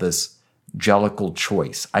about this Jellicle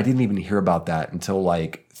choice. I didn't even hear about that until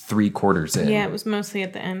like 3/4 in. Yeah, it was mostly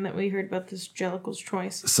at the end that we heard about this Jellicle's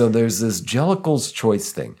choice. So there's this Jellicle's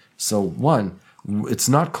choice thing. So one, it's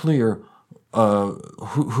not clear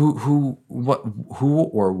who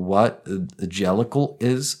or what the Jellicle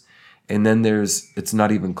is, and then it's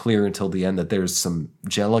not even clear until the end that there's some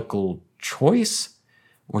Jellicle choice,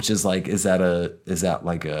 which is like, is that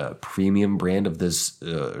like a premium brand of this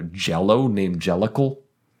Jello named Jellicle?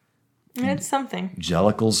 It's something.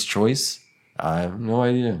 Jellicle's Choice? I have no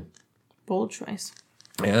idea. Bold choice.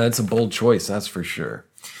 Yeah, it's a bold choice, that's for sure.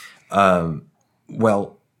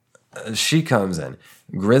 Well, she comes in.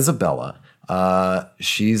 Grizabella,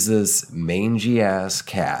 she's this mangy ass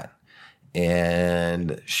cat.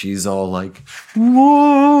 And she's all like,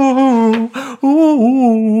 whoa,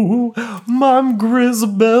 oh, I'm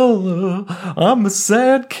Grizabella. I'm a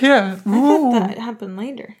sad cat. I thought that happened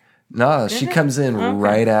later. Nah, she comes in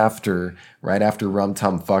right after Rum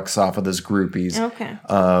Tum fucks off with his groupies. Okay.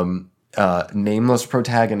 Nameless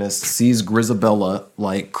protagonist sees Grizabella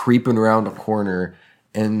like creeping around a corner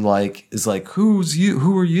and like is like, who's you?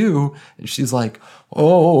 Who are you? And she's like,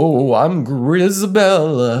 oh, I'm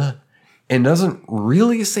Grizabella. And doesn't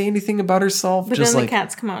really say anything about herself. But just then like, the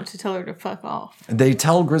cats come out to tell her to fuck off. they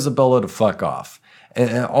tell Grizabella to fuck off.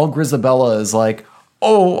 And all Grizabella is like,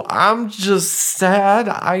 oh, I'm just sad.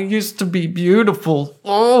 I used to be beautiful.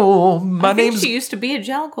 Oh, I think she used to be a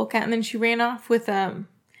Jellicle cat, and then she ran off with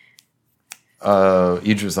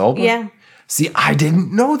Idris Elba? Yeah. See, I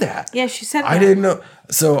didn't know that. Yeah, she said that. I didn't know.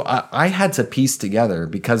 So I had to piece together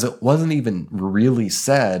because it wasn't even really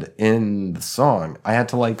said in the song. I had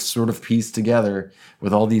to like sort of piece together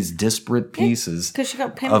with all these disparate pieces. Because she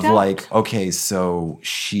got pimped of out. like, okay, so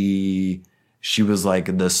she was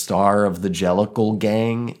like the star of the Jellicle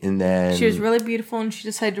gang, and then She was really beautiful, and she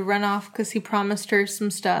decided to run off because he promised her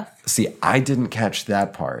some stuff. See, I didn't catch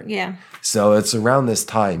that part. Yeah. So it's around this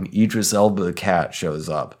time Idris Elba the cat shows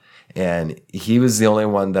up, and he was the only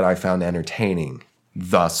one that I found entertaining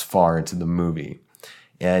thus far into the movie.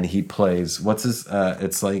 And he plays, what's his,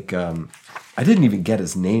 it's like, I didn't even get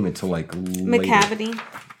his name until like later.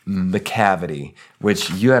 McCavity, which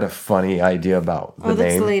you had a funny idea about the name.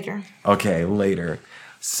 That's later. Okay, later.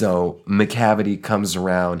 So McCavity comes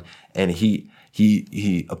around and he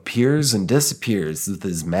appears and disappears with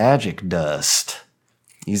his magic dust.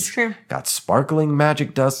 He's got sparkling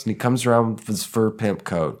magic dust, and he comes around with his fur pimp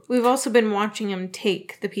coat. We've also been watching him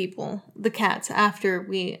take the cats, after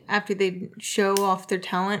they show off their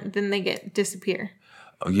talent, then they disappear.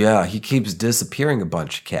 Oh, yeah, he keeps disappearing a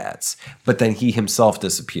bunch of cats, but then he himself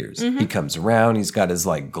disappears. Mm-hmm. He comes around, he's got his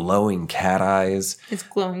like glowing cat eyes. It's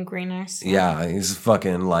glowing green eyes. Yeah, he's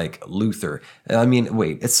fucking like Luther. I mean,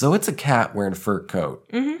 wait, it's a cat wearing a fur coat.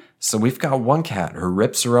 Mm-hmm. So we've got one cat who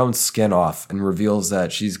rips her own skin off and reveals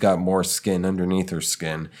that she's got more skin underneath her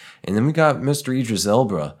skin. And then we got Mr. Idris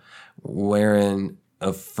Elba wearing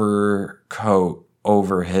a fur coat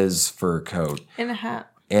over his fur coat. And a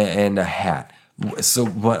hat. And a hat. So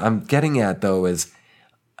what I'm getting at, though, is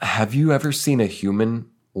have you ever seen a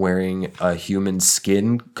human wearing a human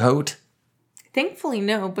skin coat? Thankfully,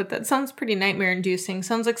 no, but that sounds pretty nightmare-inducing.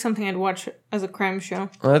 Sounds like something I'd watch as a crime show.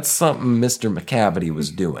 Well, that's something Mr. McCavity was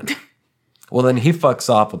doing. Well, then he fucks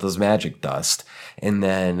off with his magic dust, and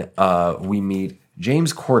then we meet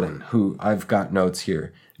James Corden, who I've got notes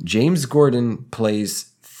here. James Corden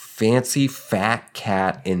plays Fancy Fat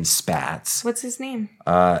Cat in Spats. What's his name?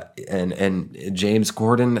 And James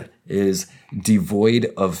Corden is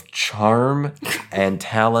devoid of charm and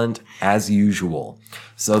talent as usual.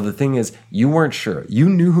 So the thing is, you weren't sure. You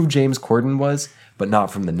knew who James Corden was, but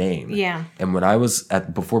not from the name. Yeah. And when I was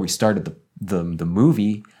before we started the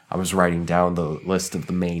movie, I was writing down the list of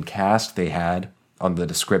the main cast they had on the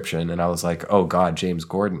description, and I was like, "Oh God, James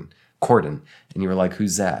Corden." And you were like,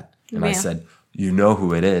 "Who's that?" And I said, "You know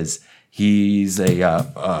who it is. He's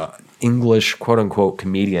a English quote unquote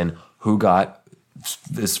comedian who got,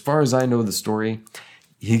 as far as I know the story,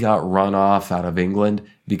 he got run off out of England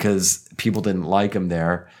because people didn't like him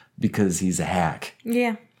there because he's a hack."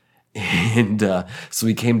 Yeah. And so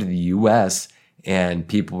he came to the U.S. and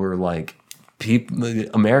people were like,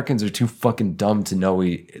 Americans are too fucking dumb to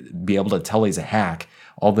be able to tell he's a hack.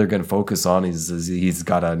 All they're going to focus on is he's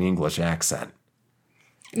got an English accent.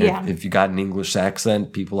 And Yeah. if you got an English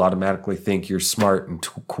accent, people automatically think you're smart and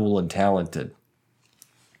cool and talented.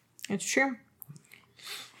 It's true.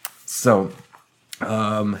 So,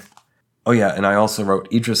 oh yeah, and I also wrote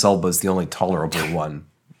Idris Elba is the only tolerable one.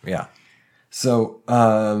 Yeah. So,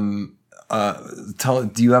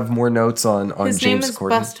 do you have more notes on His James name is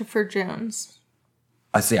Corden? Bustopher Jones.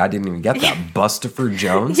 I didn't even get that. Bustopher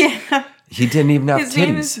Jones? Yeah. He didn't even have His titties.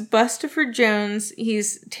 name is Bustopher Jones.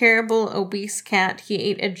 He's a terrible, obese cat. He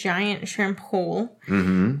ate a giant shrimp whole.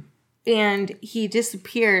 Mm-hmm. And he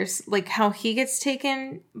disappears. Like how he gets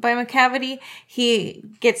taken by McCavity, he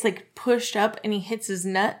gets like pushed up and he hits his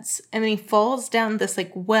nuts. And then he falls down this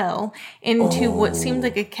like well into what seemed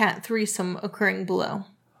like a cat threesome occurring below.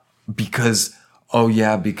 Because, Oh,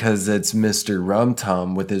 yeah, because it's Mr. Rum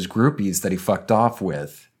Tum with his groupies that he fucked off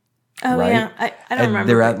with. Oh, right? yeah. I don't remember.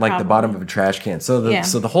 They're but at like the bottom probably. of a trash can. So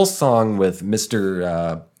the whole song with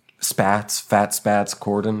Mr. Fat Spats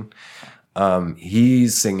Corden,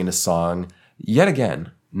 he's singing a song yet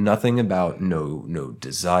again. Nothing about no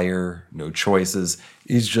desire, no choices.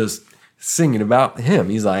 He's just singing about him.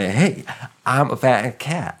 He's like, hey, I'm a fat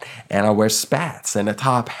cat and I wear spats and a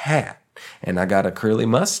top hat and I got a curly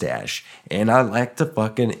mustache and I like to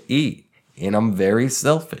fucking eat and I'm very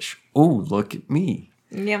selfish. Ooh, look at me.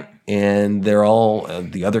 Yep. And they're all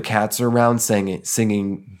the other cats are around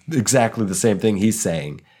singing exactly the same thing he's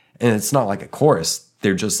saying, and it's not like a chorus.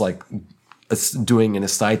 They're just like doing an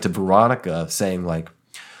aside to Veronica, saying like,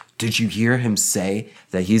 "Did you hear him say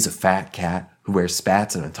that he's a fat cat who wears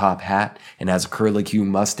spats and a top hat and has a curly Q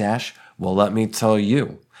mustache? Well, let me tell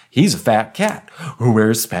you." He's a fat cat who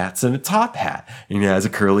wears spats and a top hat and he has a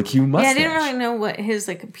curly Q mustache. Yeah, I didn't really know what his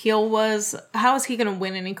like appeal was. How is he going to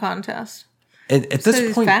win any contest? And at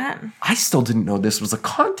this point, fat. I still didn't know this was a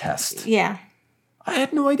contest. Yeah. I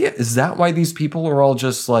had no idea. Is that why these people are all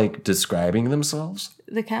just like describing themselves?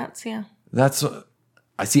 The cats, yeah. That's,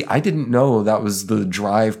 I see. I didn't know that was the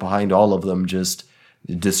drive behind all of them, just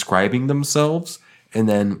describing themselves and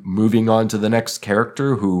then moving on to the next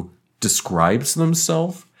character who describes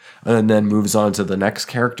themselves and then moves on to the next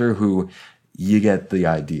character who you get the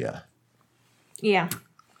idea. Yeah.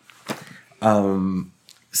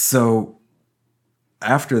 So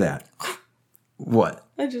after that, what?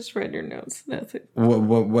 I just read your notes. Nothing.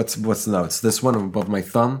 What's the notes? This one above my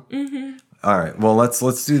thumb? Mm-hmm. All right. Well,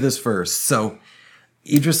 let's do this first. So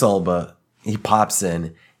Idris Elba, he pops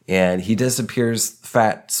in and he disappears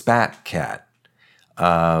fat spat cat.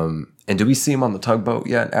 And do we see him on the tugboat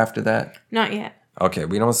yet after that? Not yet. Okay,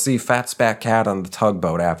 we don't see fat spat cat on the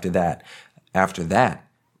tugboat after that. After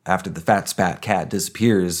the fat spat cat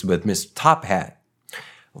disappears with Mr. Top Hat,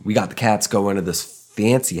 we got the cats go into this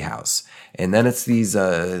fancy house. And then it's these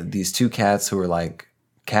two cats who are like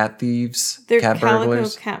cat thieves, They're cat calico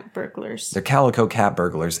burglars. cat burglars. They're calico cat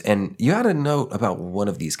burglars. And you had a note about one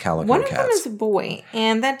of these calico One cats. of them is a boy,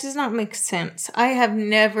 and that does not make sense. I have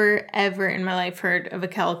never, ever in my life heard of a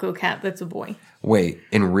calico cat that's a boy. Wait,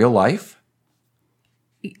 in real life?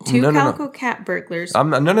 Two No. calico cat burglars. No.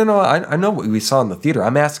 I know what we saw in the theater.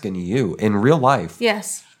 I'm asking you. In real life,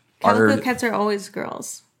 Yes. Calico Are- cats are always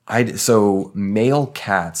girls. So male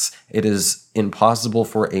cats, it is impossible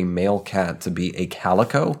for a male cat to be a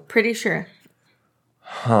calico? Pretty sure.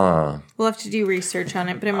 Huh. We'll have to do research on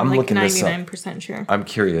it, but I'm like looking this up. 99% sure. I'm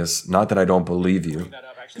curious. Not that I don't believe you.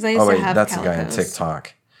 Because I used Oh, to wait, have that's calicos. the guy on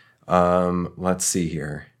TikTok. Let's see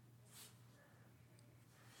here.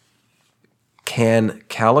 Can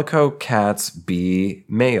calico cats be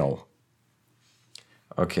male?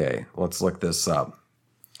 Okay, let's look this up.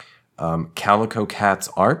 Calico cats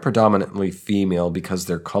are predominantly female because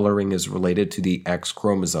their coloring is related to the X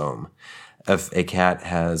chromosome. If a cat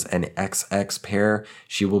has an XX pair,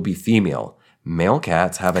 she will be female. Male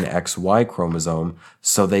cats have an XY chromosome,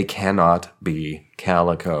 so they cannot be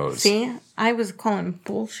calicos. See, I was calling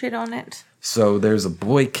bullshit on it. So there's a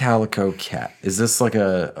boy calico cat. Is this like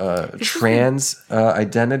a trans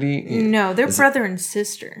identity? No, they're brother and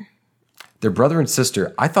sister. They're brother and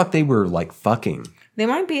sister. I thought they were like fucking. They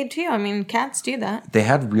might be too. I mean, cats do that. They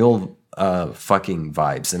had real fucking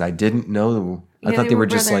vibes, and I didn't know. I thought they were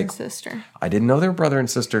just brother like. and sister. I didn't know they were brother and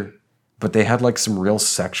sister, but they had like some real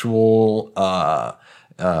sexual,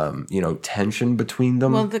 tension between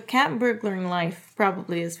them. Well, the cat burglaring life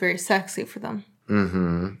probably is very sexy for them.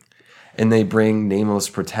 And they bring nameless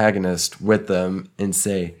protagonist with them and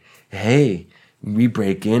say, "Hey, we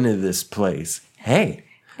break into this place. Hey,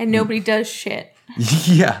 And nobody does shit.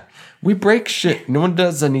 yeah, we break shit. No one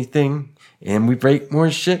does anything, and we break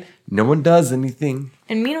more shit. No one does anything."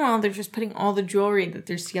 And meanwhile, they're just putting all the jewelry that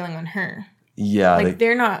they're stealing on her. Yeah, Like,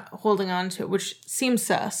 they're not holding on to it, which seems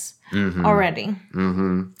sus already.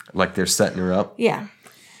 like they're setting her up. Yeah.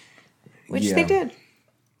 Which Yeah. they did.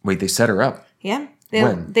 Wait, they set her up. Yeah.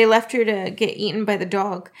 When? They left her to get eaten by the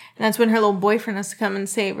dog. And that's when her little boyfriend has to come and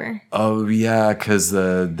save her. Oh yeah, because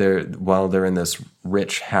while they're in this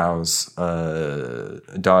rich house, a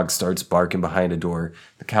dog starts barking behind a door.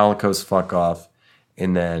 The calicos fuck off,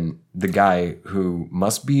 and then the guy who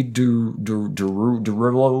must be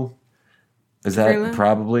Derulo, is that Derulo?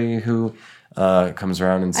 probably who comes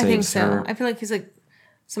around and I think saves so. her? I feel like he's like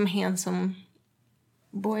some handsome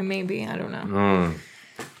boy, maybe. I don't know.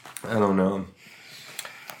 I don't know.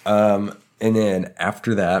 And then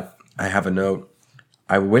after that, I have a note.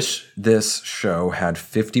 I wish this show had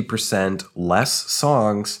 50% less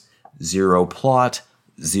songs, 0 plot,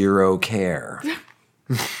 zero care.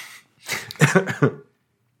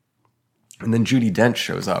 And then Judi Dench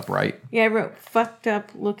shows up, right? Yeah, I wrote fucked up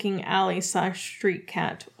looking alley / street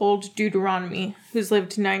cat, old Deuteronomy, who's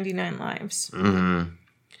lived 99 lives. Mm-hmm.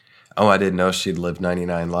 Oh, I didn't know she'd lived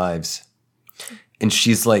 99 lives. And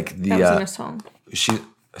she's like the... That was in a song.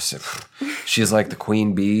 She's like the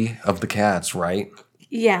queen bee of the cats, right?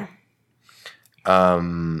 Yeah.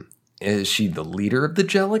 Is she the leader of the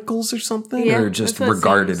Jellicles or something? Yeah, or just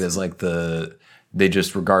regarded as like the... They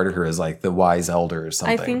just regarded her as like the wise elder or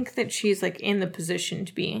something. I think that she's like in the position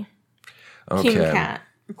to be king cat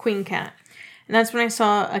or queen cat. And that's when I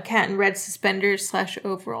saw a cat in red suspenders /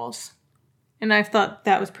 overalls. And I thought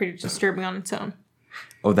that was pretty disturbing on its own.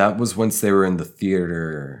 Oh, that was once they were in the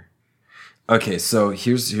theater. Okay, so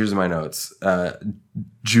here's my notes. Judi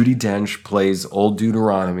Dench plays Old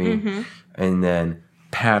Deuteronomy, and then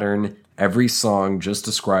Pattern. Every song just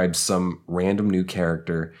describes some random new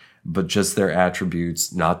character, but just their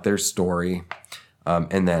attributes, not their story.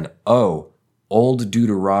 And then, Old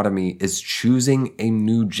Deuteronomy is choosing a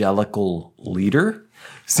new Jellicle leader.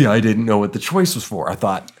 See, I didn't know what the choice was for. I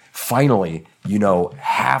thought, finally,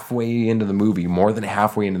 halfway into the movie, more than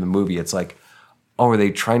halfway into the movie, it's like, are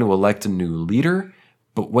they trying to elect a new leader?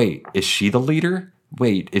 But wait, is she the leader?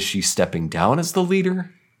 Wait, is she stepping down as the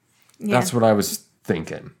leader? Yeah. That's what I was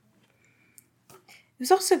thinking. It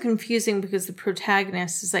was also confusing because the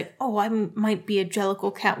protagonist is like, I might be a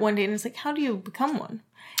Jellicle cat one day. And it's like, how do you become one?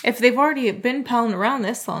 If they've already been palling around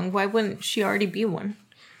this long, why wouldn't she already be one?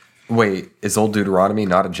 Wait, is Old Deuteronomy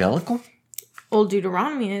not a Jellicle? Old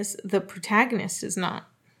Deuteronomy is. The protagonist is not.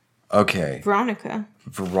 Okay. Veronica.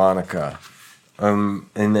 And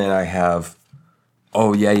then I have...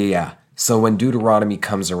 Oh, yeah. So when Deuteronomy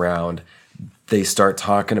comes around, they start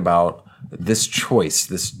talking about this choice,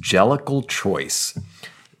 this Jellicle choice.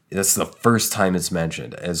 That's the first time it's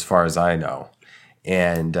mentioned, as far as I know.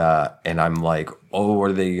 And I'm like,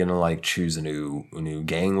 are they gonna like choose a new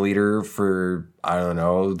gang leader for, I don't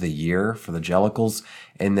know, the year for the Jellicles?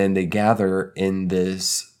 And then they gather in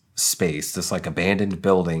this space, this like abandoned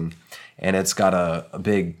building, and it's got a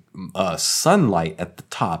big sunlight at the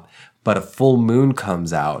top, but a full moon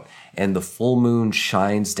comes out, and the full moon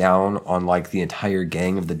shines down on like the entire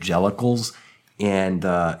gang of the Jellicles. And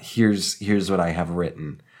here's what I have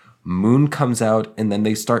written. Moon comes out, and then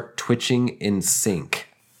they start twitching in sync,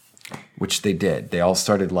 which they did. They all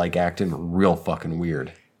started like acting real fucking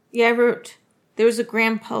weird. Yeah, I wrote, there was a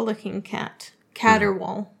grandpa looking cat.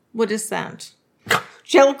 Caterwaul. What is that?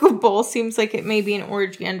 Jellicle Ball seems like it may be an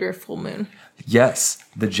orgy under a full moon. Yes,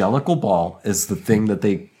 the Jellicle Ball is the thing that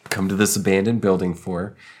they come to this abandoned building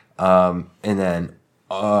for. And then,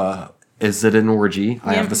 is it an orgy?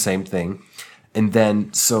 I have the same thing. And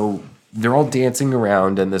then, so they're all dancing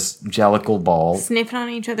around in this Jellicle Ball. Sniffing on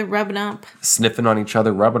each other, rubbing up. Sniffing on each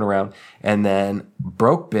other, rubbing around. And then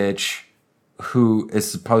Broke Bitch, who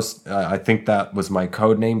is supposed... I think that was my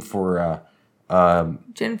code name for...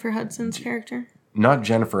 Jennifer Hudson's character? Not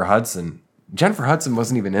Jennifer Hudson. Jennifer Hudson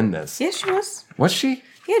wasn't even in this. Yes, she was. Was she?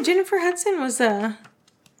 Yeah, Jennifer Hudson was in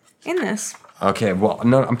this. Okay, well,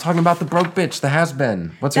 no, I'm talking about the Broke Bitch, the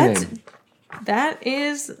has-been. What's her name? That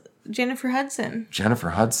is Jennifer Hudson. Jennifer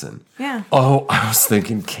Hudson. Yeah. Oh, I was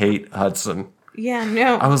thinking Kate Hudson. Yeah,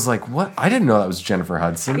 no. I was like, what? I didn't know that was Jennifer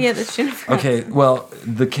Hudson. Yeah, that's Jennifer Okay, Hudson. well,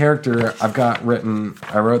 the character I've got written,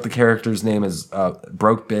 I wrote the character's name as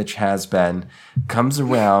Broke Bitch Has Been, comes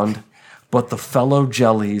around, but the fellow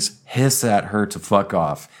jellies hiss at her to fuck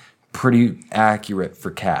off. Pretty accurate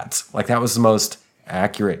for cats. Like, that was the most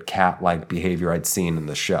accurate cat-like behavior I'd seen in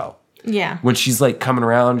the show. Yeah. When she's, like, coming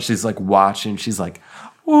around, she's, like, watching, she's like,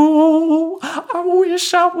 oh, I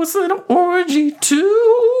wish I was in an orgy,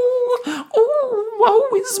 too. Oh,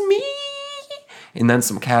 woe is me. And then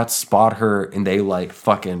some cats spot her, and they, like,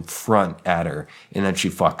 fucking front at her, and then she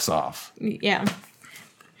fucks off. Yeah.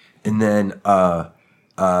 And then,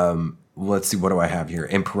 let's see, what do I have here?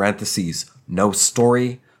 In parentheses, no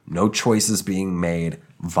story, no choices being made,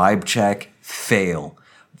 vibe check, fail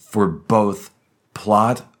for both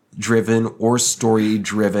plot-driven or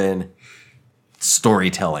story-driven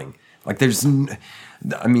storytelling. Like,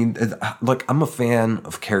 look, I'm a fan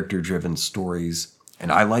of character-driven stories,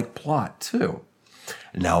 and I like plot, too.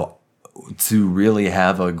 Now, to really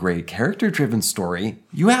have a great character-driven story,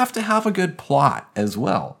 you have to have a good plot as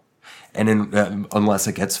well. And unless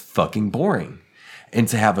it gets fucking boring. And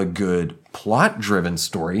to have a good plot-driven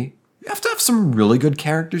story, you have to have some really good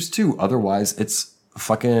characters too. Otherwise, it's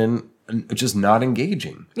fucking just not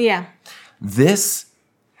engaging. Yeah. This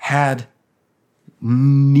had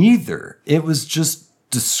neither. It was just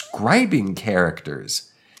describing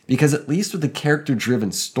characters. Because at least with a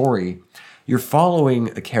character-driven story, you're following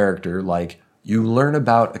a character, like you learn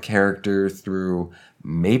about a character through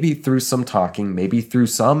some talking, maybe through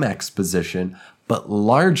some exposition, but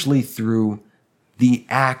largely through the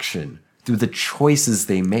action, through the choices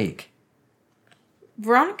they make.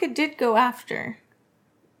 Veronica did go after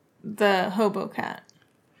the hobo cat.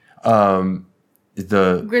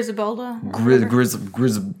 The Grisabelda?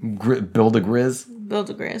 Build-A-Grizz?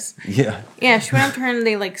 Build-A-Grizz. Yeah. Yeah, she went after her and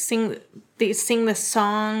they sing the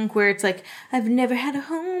song where it's like, I've never had a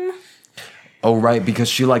home. Oh, right, because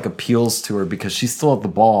she like appeals to her because she's still at the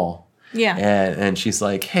ball. Yeah. And she's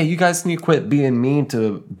like, hey, you guys need to quit being mean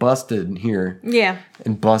to Busted here. Yeah.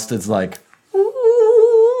 And Busted's like,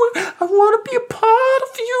 ooh, I want to be a part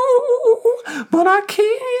of you, but I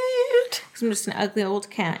can't. I'm just an ugly old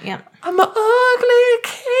cat, yeah. I'm an ugly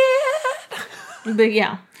cat. But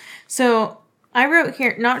yeah. So I wrote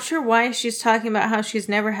here, not sure why she's talking about how she's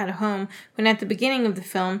never had a home when at the beginning of the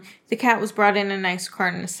film, the cat was brought in a nice car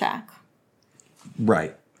in a sack.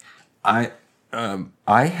 Right. I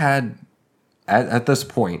had, at this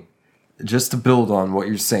point, just to build on what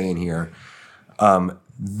you're saying here,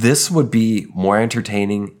 this would be more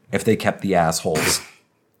entertaining if they kept the assholes.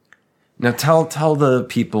 Now tell the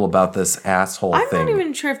people about this asshole thing. I'm not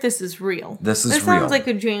even sure if this is real. This real. Sounds like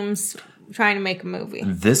a James trying to make a movie.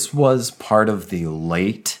 This was part of the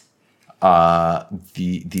late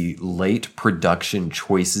the late production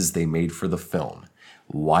choices they made for the film.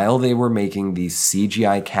 While they were making these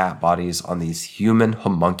CGI cat bodies on these human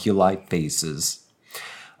homunculi faces,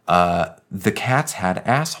 the cats had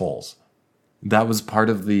assholes. That was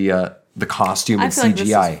part of the costume and CGI. Like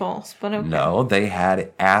this is false, but okay. No, they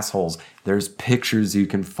had assholes. There's pictures you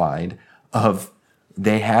can find of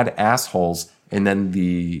they had assholes, and then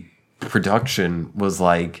the production was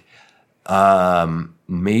like,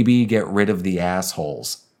 maybe get rid of the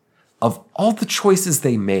assholes. Of all the choices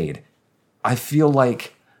they made, I feel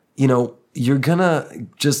like, you're gonna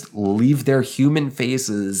just leave their human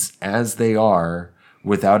faces as they are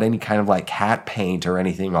without any kind of like cat paint or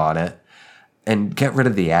anything on it and get rid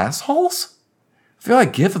of the assholes? I feel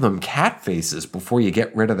like give them cat faces before you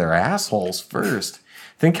get rid of their assholes first.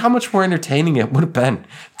 Think how much more entertaining it would have been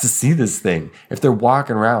to see this thing if they're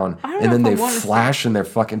walking around and then they flash in their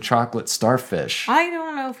fucking chocolate starfish. I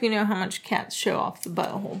don't know if you know how much cats show off the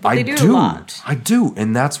butthole, but they do a lot. I do,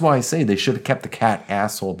 and that's why I say they should have kept the cat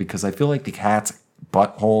asshole, because I feel like the cat's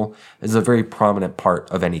butthole is a very prominent part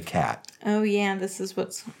of any cat. Oh yeah, this is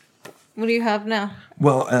what do you have now?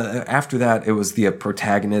 Well, after that, it was the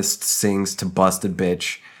protagonist sings to Busted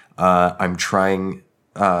Bitch, I'm trying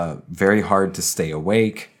very hard to stay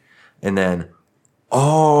awake. And then,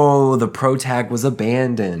 the protag was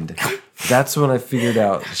abandoned. That's when I figured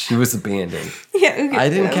out she was abandoned. Yeah, okay. I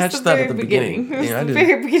didn't catch that at the beginning. It was the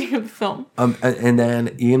very beginning of the film. And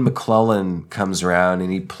then Ian McClellan comes around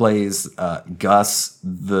and he plays Gus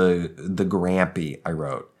the Grampy, I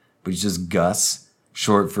wrote. But he's just Gus,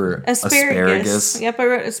 short for asparagus. Yep, I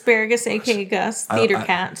wrote asparagus, a.k.a. Gus, theater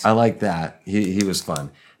cat. I like that. He was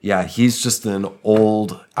fun. Yeah, he's just an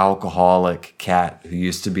old alcoholic cat who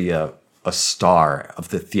used to be a star of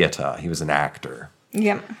the theater. He was an actor.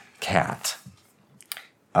 Yep. Cat.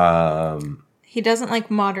 He doesn't like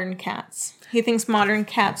modern cats. He thinks modern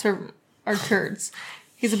cats are turds.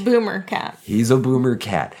 He's a boomer cat. He's a boomer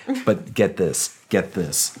cat. But get this.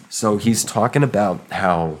 So he's talking about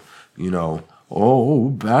how,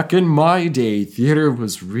 back in my day, theater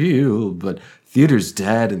was real, but theater's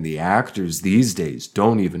dead, and the actors these days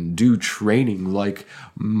don't even do training like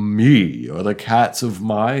me or the cats of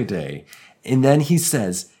my day. And then he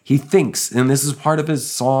says, he thinks, and this is part of his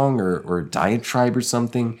song or diatribe or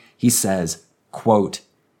something, he says, quote,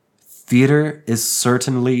 theater is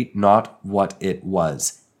certainly not what it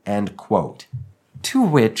was, end quote. To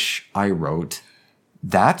which I wrote,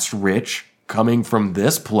 that's rich coming from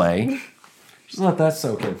this play. Just let that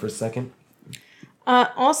soak in for a second.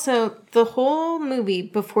 Also, the whole movie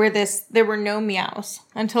before this, there were no meows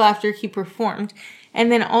until after he performed. And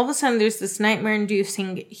then all of a sudden, there's this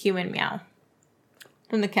nightmare-inducing human meow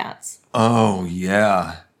from the cats. Oh,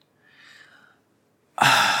 yeah.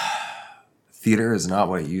 Theater is not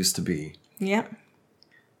what it used to be. Yep.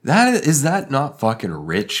 Is that not fucking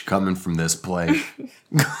rich coming from this play?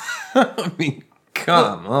 I mean,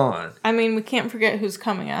 come on. I mean, we can't forget who's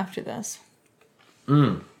coming after this.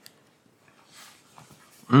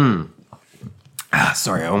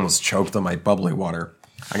 Sorry, I almost choked on my bubbly water.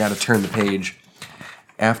 I gotta turn the page.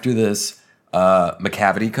 After this,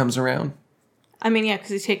 McCavity comes around. I mean, yeah, because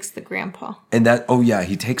he takes the grandpa. And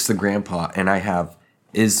he takes the grandpa, and I have,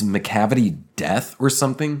 is McCavity death or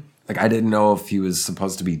something? Like, I didn't know if he was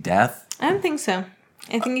supposed to be death. I don't think so.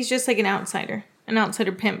 I think he's just like an outsider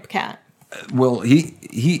pimp cat. Well, he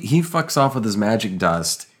fucks off with his magic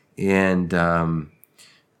dust, and then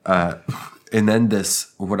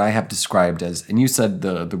this, what I have described as, and you said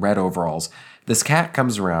the red overalls. This cat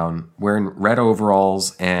comes around wearing red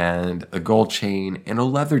overalls and a gold chain and a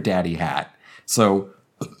leather daddy hat. So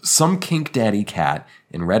some kink daddy cat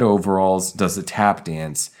in red overalls does a tap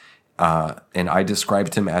dance, and I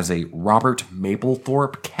described him as a Robert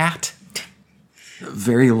Mapplethorpe cat.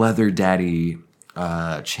 Very leather daddy,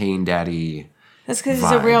 chain daddy. That's because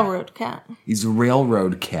he's a railroad cat. He's a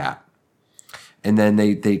railroad cat. And then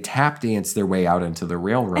they tap dance their way out into the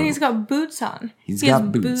railroad. And he's got boots on. He has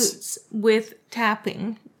boots with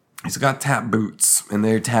tapping. He's got tap boots. And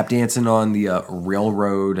they're tap dancing on the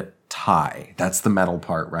railroad tie. That's the metal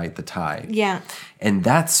part, right? The tie. Yeah. And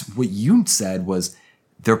that's what you said was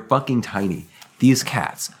they're fucking tiny. These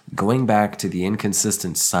cats, going back to the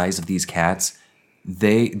inconsistent size of these cats,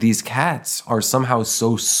 these cats are somehow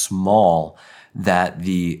so small that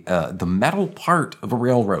the metal part of a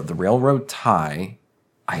railroad, the railroad tie,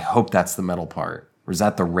 I hope that's the metal part. Or is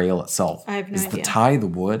that the rail itself? I have no idea. Is the tie the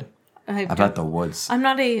wood? I bet the wood's. I'm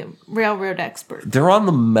not a railroad expert. They're on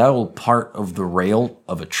the metal part of the rail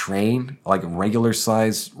of a train, like a regular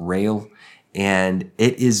size rail, and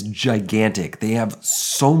it is gigantic. They have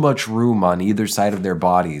so much room on either side of their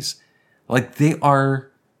bodies. Like they're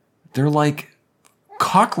like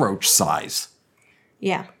cockroach size.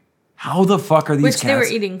 Yeah. How the fuck are these cats? Which they were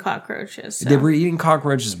eating cockroaches. So. They were eating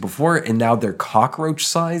cockroaches before, and now they're cockroach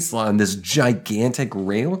size on this gigantic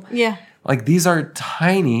rail? Yeah. Like, these are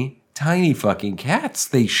tiny, tiny fucking cats.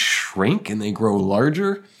 They shrink and they grow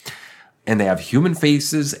larger, and they have human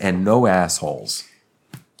faces and no assholes.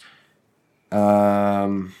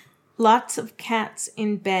 Lots of cats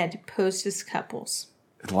in bed posed as couples.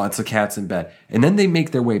 Lots of cats in bed. And then they make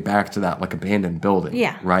their way back to that, like, abandoned building.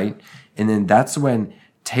 Yeah. Right? And then that's when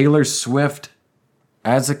Taylor Swift,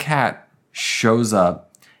 as a cat, shows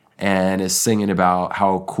up and is singing about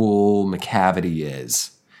how cool Macavity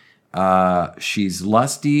is. She's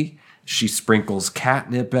lusty. She sprinkles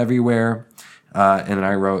catnip everywhere. And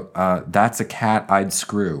I wrote, that's a cat I'd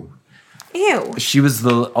screw. Ew. She was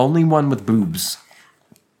the only one with boobs.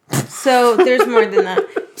 So there's more than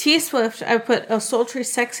that. T Swift, I put a sultry,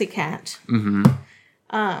 sexy cat.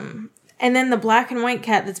 Mm-hmm. And then the black and white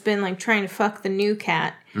cat that's been like trying to fuck the new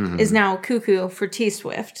cat is now cuckoo for T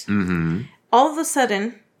Swift. Mm-hmm. All of a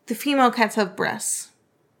sudden, the female cats have breasts.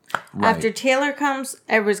 Right. After Taylor comes,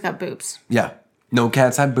 everybody's got boobs. Yeah. No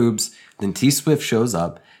cats have boobs. Then T Swift shows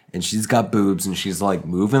up and she's got boobs and she's like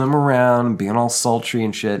moving them around, being all sultry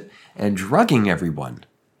and shit, and drugging everyone.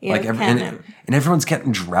 Yeah, like and everyone's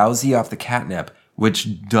getting drowsy off the catnip,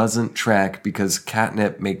 which doesn't track because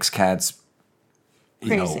catnip makes cats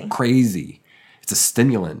crazy. It's a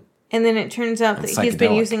stimulant. And then it turns out that he's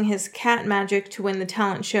been using his cat magic to win the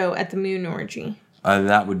talent show at the Moon Orgy.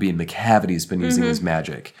 That would be Macavity's been using his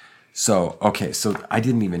magic. So, okay, so I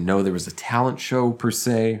didn't even know there was a talent show per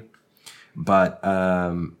se. But,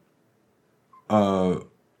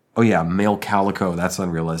 Male Calico, that's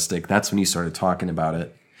unrealistic. That's when you started talking about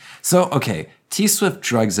it. So, okay, T Swift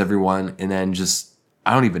drugs everyone and then just,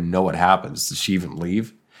 I don't even know what happens. Does she even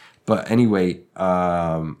leave? But anyway,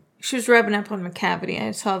 she was rubbing up on Macavity.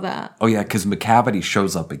 I saw that. Oh, yeah, because Macavity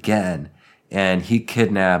shows up again, and he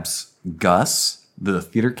kidnaps Gus, the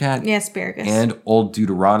theater cat. Yeah, Asparagus. And old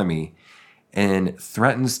Deuteronomy, and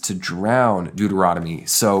threatens to drown Deuteronomy.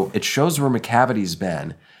 So it shows where Macavity's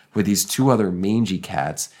been with these two other mangy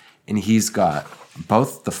cats, and he's got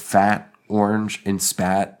both the fat, orange, and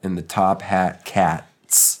spat, and the top hat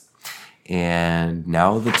cats, and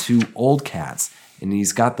now the two old cats. And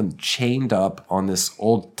he's got them chained up on this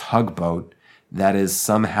old tugboat that is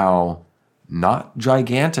somehow not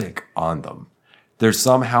gigantic on them. They're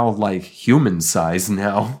somehow like human size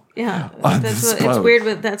now. Yeah, it's weird,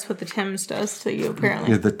 but that's what the Thames does to you,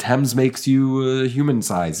 apparently. Yeah, the Thames makes you human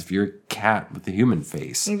size if you're a cat with a human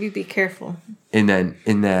face. Maybe be careful. And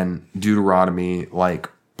then Deuteronomy like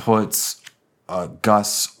puts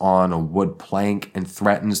Gus on a wood plank and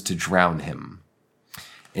threatens to drown him.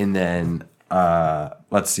 And then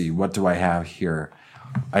let's see, what do I have here?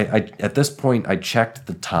 I at this point I checked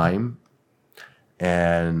the time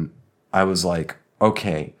and I was like,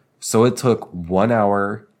 okay, so it took 1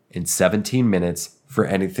 hour and 17 minutes for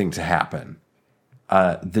anything to happen.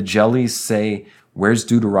 The jellies say, where's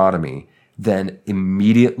Deuteronomy? Then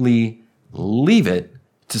immediately leave it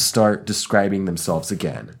to start describing themselves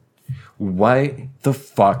again. Why the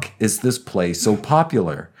fuck is this play so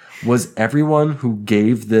popular? Was everyone who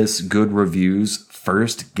gave this good reviews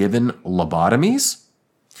first given lobotomies.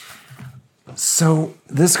 So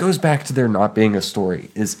this goes back to there not being a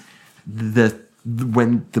story. Is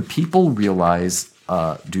when the people realize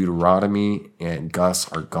Deuteronomy and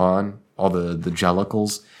Gus are gone, all the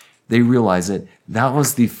Jellicles, they realize it. That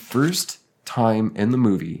was the first time in the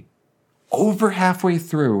movie, over halfway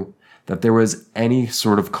through, that there was any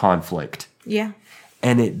sort of conflict. Yeah.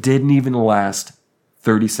 And it didn't even last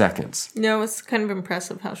 30 seconds. No, it's kind of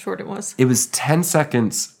impressive how short it was. It was 10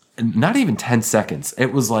 seconds, not even 10 seconds.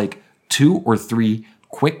 It was like 2 or 3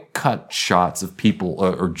 quick cut shots of people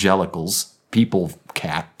or Jellicles, people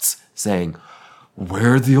cats, saying,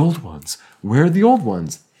 "Where are the old ones? Where are the old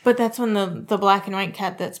ones?" But that's when the black and white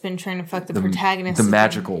cat that's been trying to fuck the protagonist. The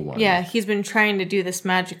magical one. Yeah, he's been trying to do this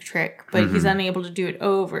magic trick, but he's unable to do it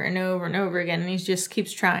over and over and over again, and he just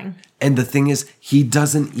keeps trying. And the thing is, he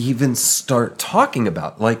doesn't even start talking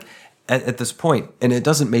about, like, at this point, and it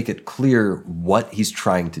doesn't make it clear what he's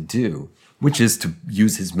trying to do, which is to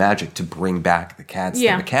use his magic to bring back the cats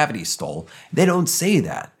that McCavity stole. They don't say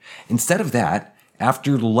that. Instead of that,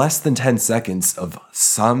 after less than 10 seconds of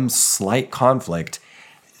some slight conflict,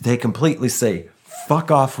 they completely say, "Fuck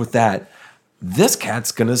off with that. This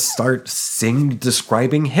cat's gonna start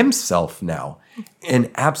describing himself now." And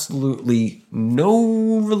absolutely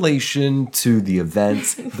no relation to the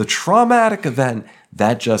events, the traumatic event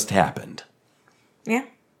that just happened. Yeah.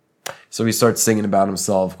 So he starts singing about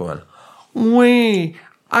himself, going, "Wait,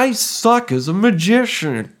 I suck as a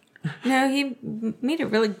magician." No, he made a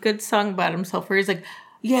really good song about himself where he's like,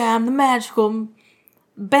 "Yeah, I'm the magical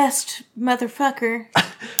best motherfucker."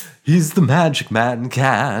 He's the magic man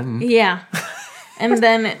can. Yeah. And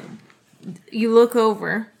then you look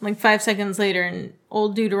over, like 5 seconds later, and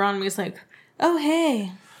old Deuteronomy's like, "Oh,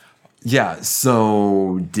 hey." Yeah,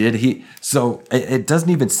 so did he... So it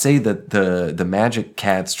doesn't even say that the magic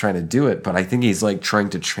cat's trying to do it, but I think he's like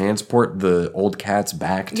trying to transport the old cats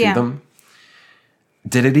back to them.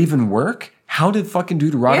 Did it even work? How did fucking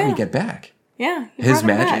Deuteronomy get back? Yeah. His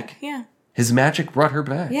magic? Back. Yeah. His magic brought her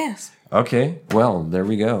back? Yes. Okay, well, there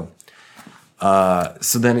we go.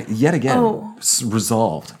 So then, yet again,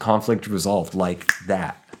 resolved. Conflict resolved like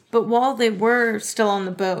that. But while they were still on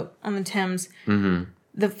the boat, on the Thames,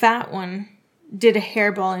 the fat one did a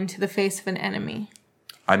hairball into the face of an enemy.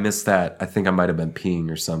 I missed that. I think I might have been peeing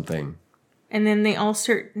or something. And then they all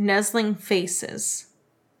start nuzzling faces.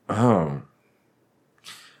 Oh.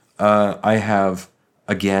 I have,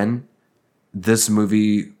 again, this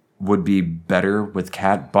movie would be better with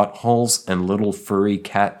cat buttholes and little furry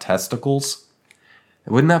cat testicles.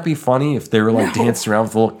 Wouldn't that be funny if they were like dancing around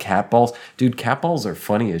with little cat balls? Dude, cat balls are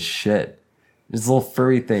funny as shit. There's little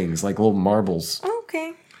furry things, like little marbles.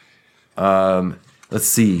 Okay. Let's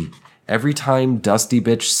see. Every time Dusty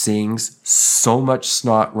Bitch sings, so much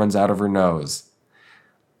snot runs out of her nose.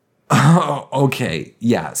 Okay,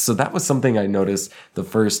 yeah. So that was something I noticed the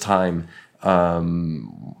first time.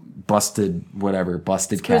 Busted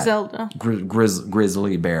Cat. Griselda.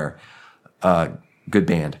 Grizzly Bear. Good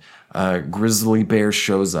band. Grizzly Bear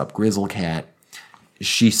shows up. Grizzle Cat.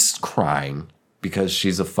 She's crying because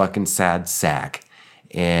she's a fucking sad sack.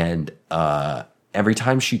 And every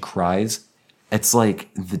time she cries, it's like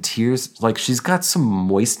the tears, like she's got some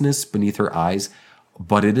moistness beneath her eyes,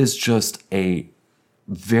 but it is just a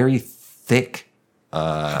very thick,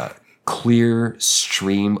 clear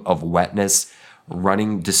stream of wetness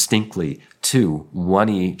running distinctly, one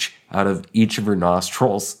each, out of each of her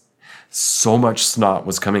nostrils. So much snot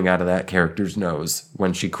was coming out of that character's nose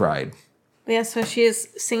when she cried. Yeah, so she is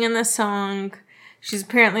singing this song. She's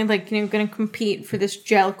apparently, like, going to compete for this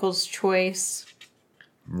Jellicle's choice.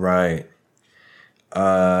 Right.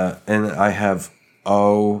 And I have,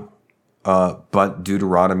 but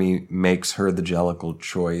Deuteronomy makes her the Jellicle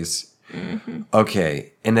choice. Mm-hmm.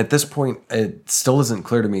 Okay, and at this point, it still isn't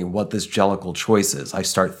clear to me what this Jellicle choice is. I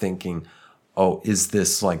start thinking, oh, is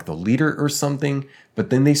this like the leader or something? But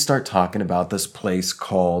then they start talking about this place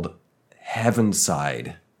called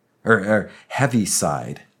Heavenside, or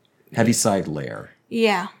Heaviside Lair.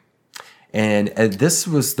 Yeah. And this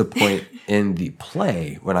was the point in the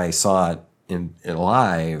play when I saw it in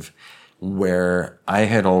live where I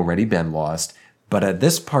had already been lost. But at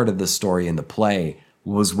this part of the story in the play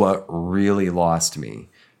was what really lost me.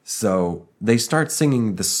 So they start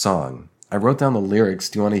singing the song. I wrote down the lyrics.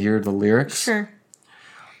 Do you want to hear the lyrics? Sure.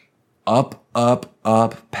 Up, up,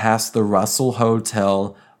 up, past the Russell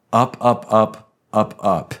Hotel. Up, up, up, up,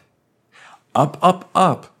 up. Up, up,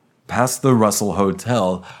 up, past the Russell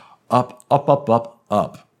Hotel. Up, up, up, up,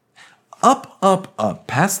 up. Up, up, up,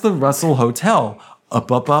 past the Russell Hotel.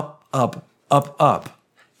 Up, up, up, up, up, up.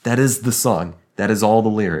 That is the song. That is all the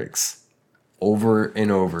lyrics. over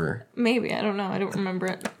and over. Maybe. I don't know. I don't remember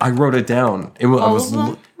it. I wrote it down. All of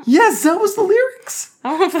them? Yes, that was the lyrics. I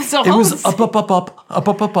don't know if that's all It was of them.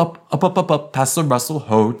 up, past the Russell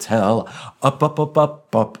Hotel. Up,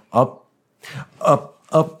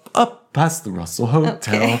 past the Russell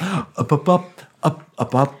Hotel. Okay.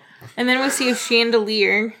 Up. And then we see a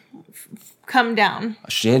chandelier come down.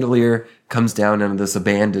 A chandelier comes down into this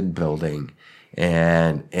abandoned building,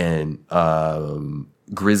 and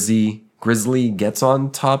Grizzly gets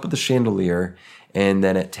on top of the chandelier, and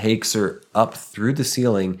then it takes her up through the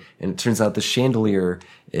ceiling, and it turns out the chandelier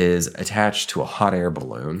is attached to a hot air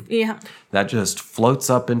balloon. Yeah. That just floats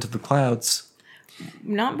up into the clouds.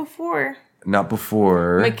 Not before. Not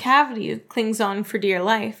before. Macavity clings on for dear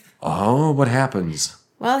life. Oh, what happens?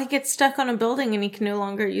 Well, he gets stuck on a building and he can no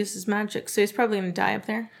longer use his magic, so he's probably going to die up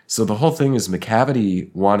there. So the whole thing is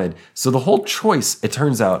Macavity wanted... So the whole choice, it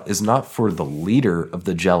turns out, is not for the leader of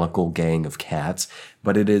the Jellicle gang of cats,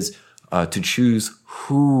 but it is to choose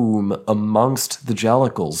whom amongst the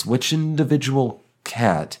Jellicles, which individual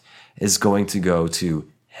cat is going to go to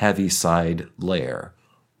Heaviside Lair.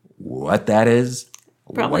 What that is,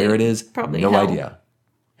 where it is, no hell. idea.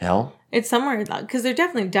 Hell? It's somewhere, because they're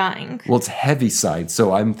definitely dying. Well, it's Heaviside,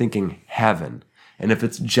 so I'm thinking heaven. And if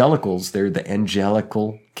it's Jellicles, they're the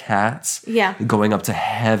angelical cats. Yeah. Going up to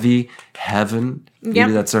heaven. Yep.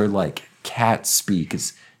 Maybe that's our, like, cat speak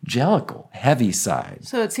is Jellicle, Heaviside.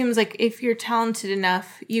 So it seems like if you're talented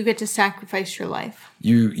enough, you get to sacrifice your life.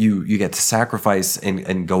 You get to sacrifice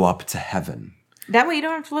and go up to heaven. That way you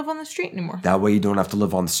don't have to live on the street anymore. That way you don't have to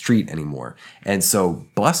live on the street anymore. And so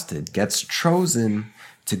Busted gets chosen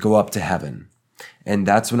to go up to heaven. And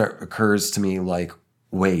that's when it occurs to me, like,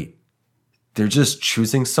 wait, they're just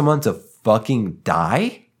choosing someone to fucking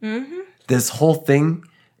die? Mm-hmm. This whole thing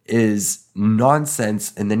is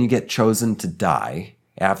nonsense, and then you get chosen to die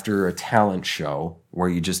after a talent show where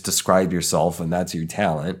you just describe yourself and that's your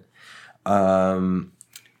talent. And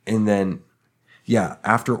then, yeah,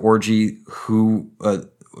 after Orgy, who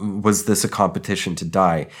was this a competition to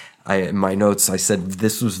die? In my notes, I said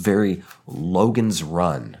this was very Logan's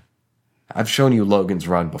Run. I've shown you Logan's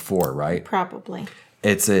Run before, right? Probably.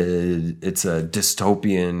 It's a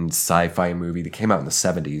dystopian sci-fi movie that came out in the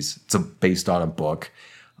 70s. It's based on a book.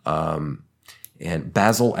 And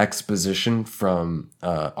Basil Exposition from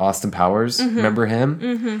Austin Powers, remember him?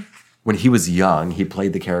 Mm-hmm. When he was young, he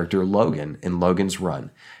played the character Logan in Logan's Run.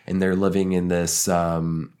 And they're living in this,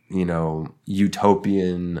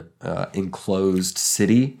 utopian enclosed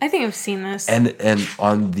city. I think I've seen this. And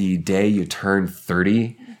on the day you turn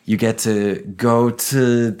 30, you get to go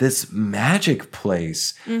to this magic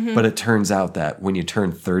place. Mm-hmm. But it turns out that when you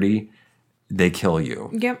turn 30, they kill you.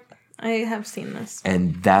 Yep, I have seen this.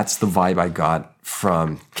 And that's the vibe I got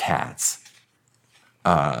from Cats.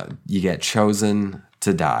 You get chosen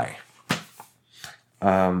to die.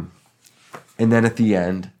 And then at the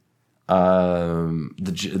end,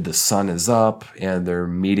 the sun is up and they're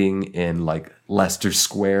meeting in like Leicester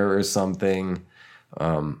Square or something.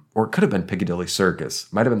 Or it could have been Piccadilly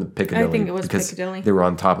Circus. Might have been the Piccadilly. I think it was because Piccadilly. They were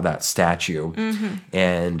on top of that statue. Mm-hmm.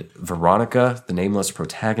 And Veronica, the nameless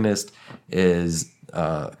protagonist, is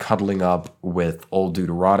cuddling up with Old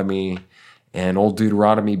Deuteronomy. And Old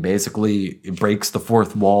Deuteronomy basically breaks the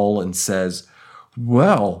fourth wall and says,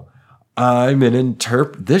 well,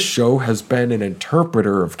 this show has been an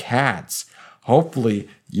interpreter of cats. Hopefully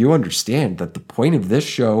you understand that the point of this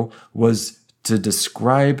show was to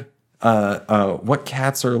describe what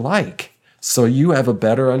cats are like. So you have a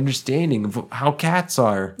better understanding of how cats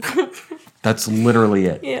are. That's literally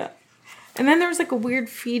it. Yeah. And then there was like a weird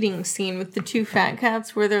feeding scene with the two fat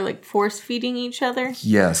cats where they're like force feeding each other.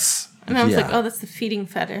 Yes. And I was like, oh, that's the feeding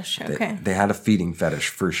fetish. Okay. They had a feeding fetish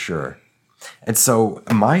for sure. And so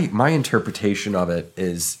my interpretation of it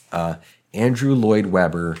is Andrew Lloyd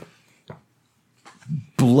Webber,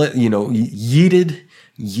 yeeted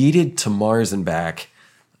to Mars and back,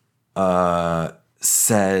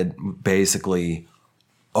 said basically,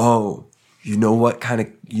 oh, you know what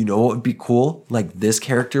would be cool? Like this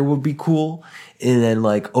character would be cool. And then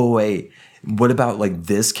like, oh wait, what about like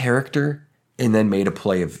this character? And then made a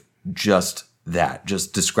play of just that,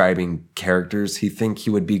 just describing characters he think he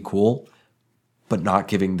would be cool, but not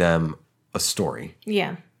giving them a story.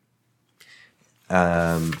 Yeah.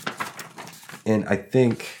 And I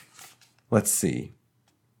think, let's see,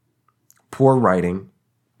 poor writing.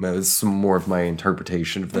 That was some more of my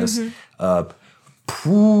interpretation of this. Mm-hmm.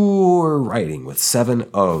 Poor writing with 7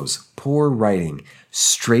 O's. Poor writing.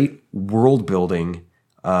 Straight world building,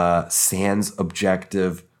 sans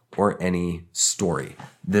objective or any story.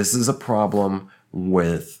 This is a problem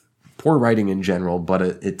with poor writing in general, but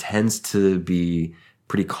it tends to be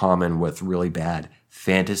pretty common with really bad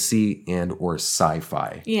fantasy and or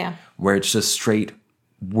sci-fi. Yeah. Where it's just straight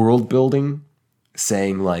world building,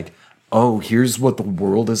 saying like, oh, here's what the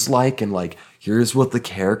world is like, and like, here's what the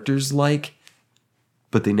characters like,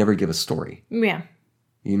 but they never give a story. Yeah.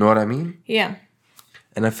 You know what I mean? Yeah.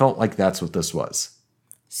 And I felt like that's what this was.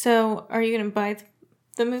 So, are you going to buy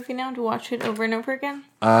the movie now to watch it over and over again?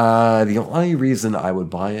 The only reason I would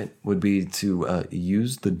buy it would be to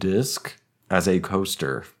use the disc as a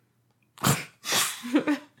coaster.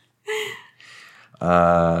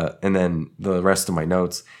 And then the rest of my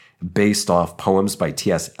notes, based off poems by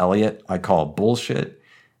T.S. Eliot, I call bullshit.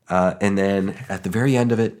 And then at the very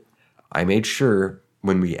end of it, I made sure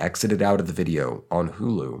when we exited out of the video on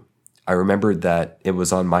Hulu, I remembered that it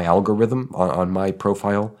was on my algorithm, on my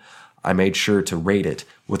profile. I made sure to rate it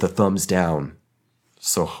with a thumbs down.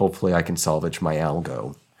 So hopefully I can salvage my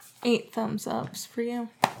algo. 8 thumbs ups for you.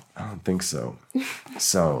 I don't think so.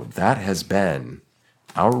 So that has been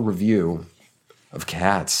our review of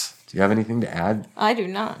Cats. Do you have anything to add? I do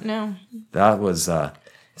not, no. That was,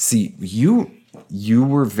 see, you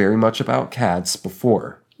were very much about Cats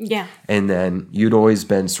before. Yeah. And then you'd always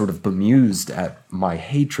been sort of bemused at my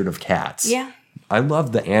hatred of cats. Yeah. I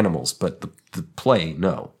love the animals, but the play,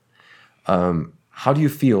 no. How do you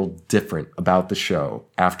feel different about the show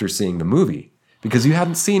after seeing the movie? Because you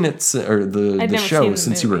hadn't seen it, or the show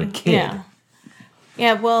since you were a kid. Yeah.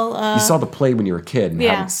 Yeah, well... you saw the play when you were a kid and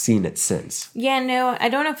haven't seen it since. Yeah, no, I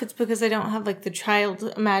don't know if it's because I don't have, like, the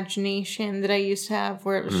child imagination that I used to have,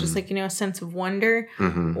 where it was just, like, you know, a sense of wonder,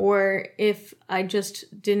 or if I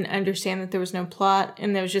just didn't understand that there was no plot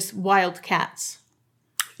and there was just wild cats.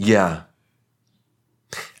 Yeah.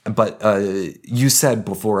 But you said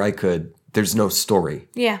before I could, there's no story.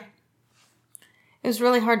 Yeah. It was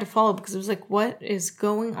really hard to follow because it was like, what is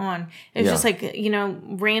going on? It was just like, you know,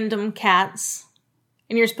 random cats.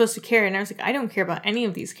 And you're supposed to care. And I was like, I don't care about any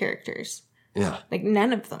of these characters. Yeah. Like,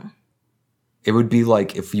 none of them. It would be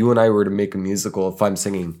like if you and I were to make a musical, if I'm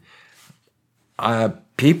singing,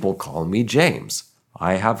 people call me James.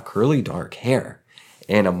 I have curly dark hair.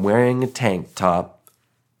 And I'm wearing a tank top.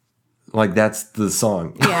 Like, that's the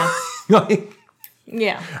song. Yeah. Like,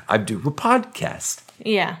 yeah. I do a podcast.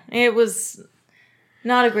 Yeah. It was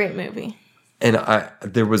not a great movie. And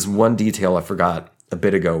there was one detail I forgot a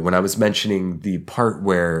bit ago when I was mentioning the part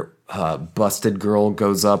where Busted Girl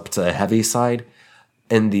goes up to Heaviside.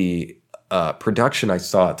 In the production I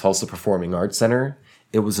saw at Tulsa Performing Arts Center,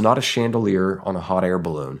 it was not a chandelier on a hot air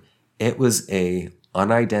balloon. It was a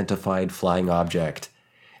unidentified flying object,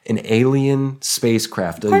 an alien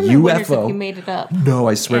spacecraft, a UFO. If you made it up. No,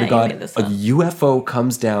 I swear to God, a UFO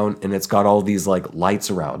comes down and it's got all these like lights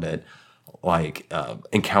around it, like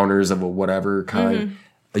encounters of a whatever kind.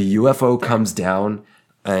 A UFO comes down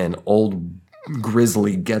and old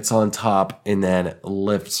Grizzly gets on top and then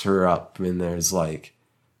lifts her up. And there's like,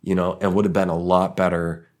 you know, it would have been a lot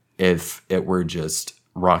better if it were just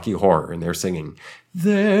Rocky Horror and they're singing,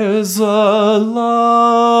 "There's a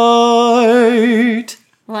light."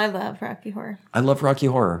 Well, I love Rocky Horror. I love Rocky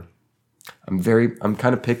Horror. I'm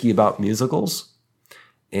kind of picky about musicals.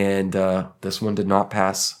 And this one did not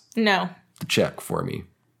pass No. the check for me.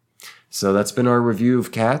 So that's been our review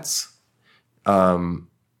of Cats. Again,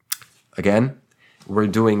 we're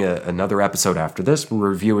doing another episode after this. We're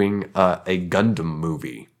reviewing a Gundam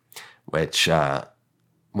movie, which,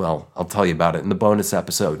 well, I'll tell you about it in the bonus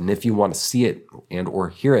episode. And if you want to see it and or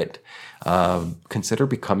hear it, consider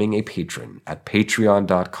becoming a patron at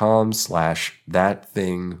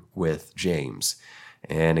patreon.com/thatthingwithjames.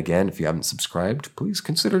 And again, if you haven't subscribed, please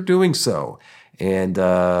consider doing so. And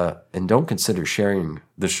don't consider sharing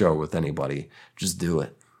the show with anybody. Just do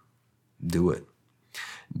it. Do it.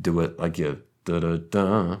 Do it like you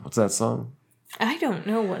da-da-da. What's that song? I don't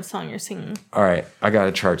know what song you're singing. All right, I got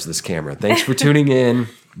to charge this camera. Thanks for tuning in.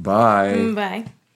 Bye. Bye.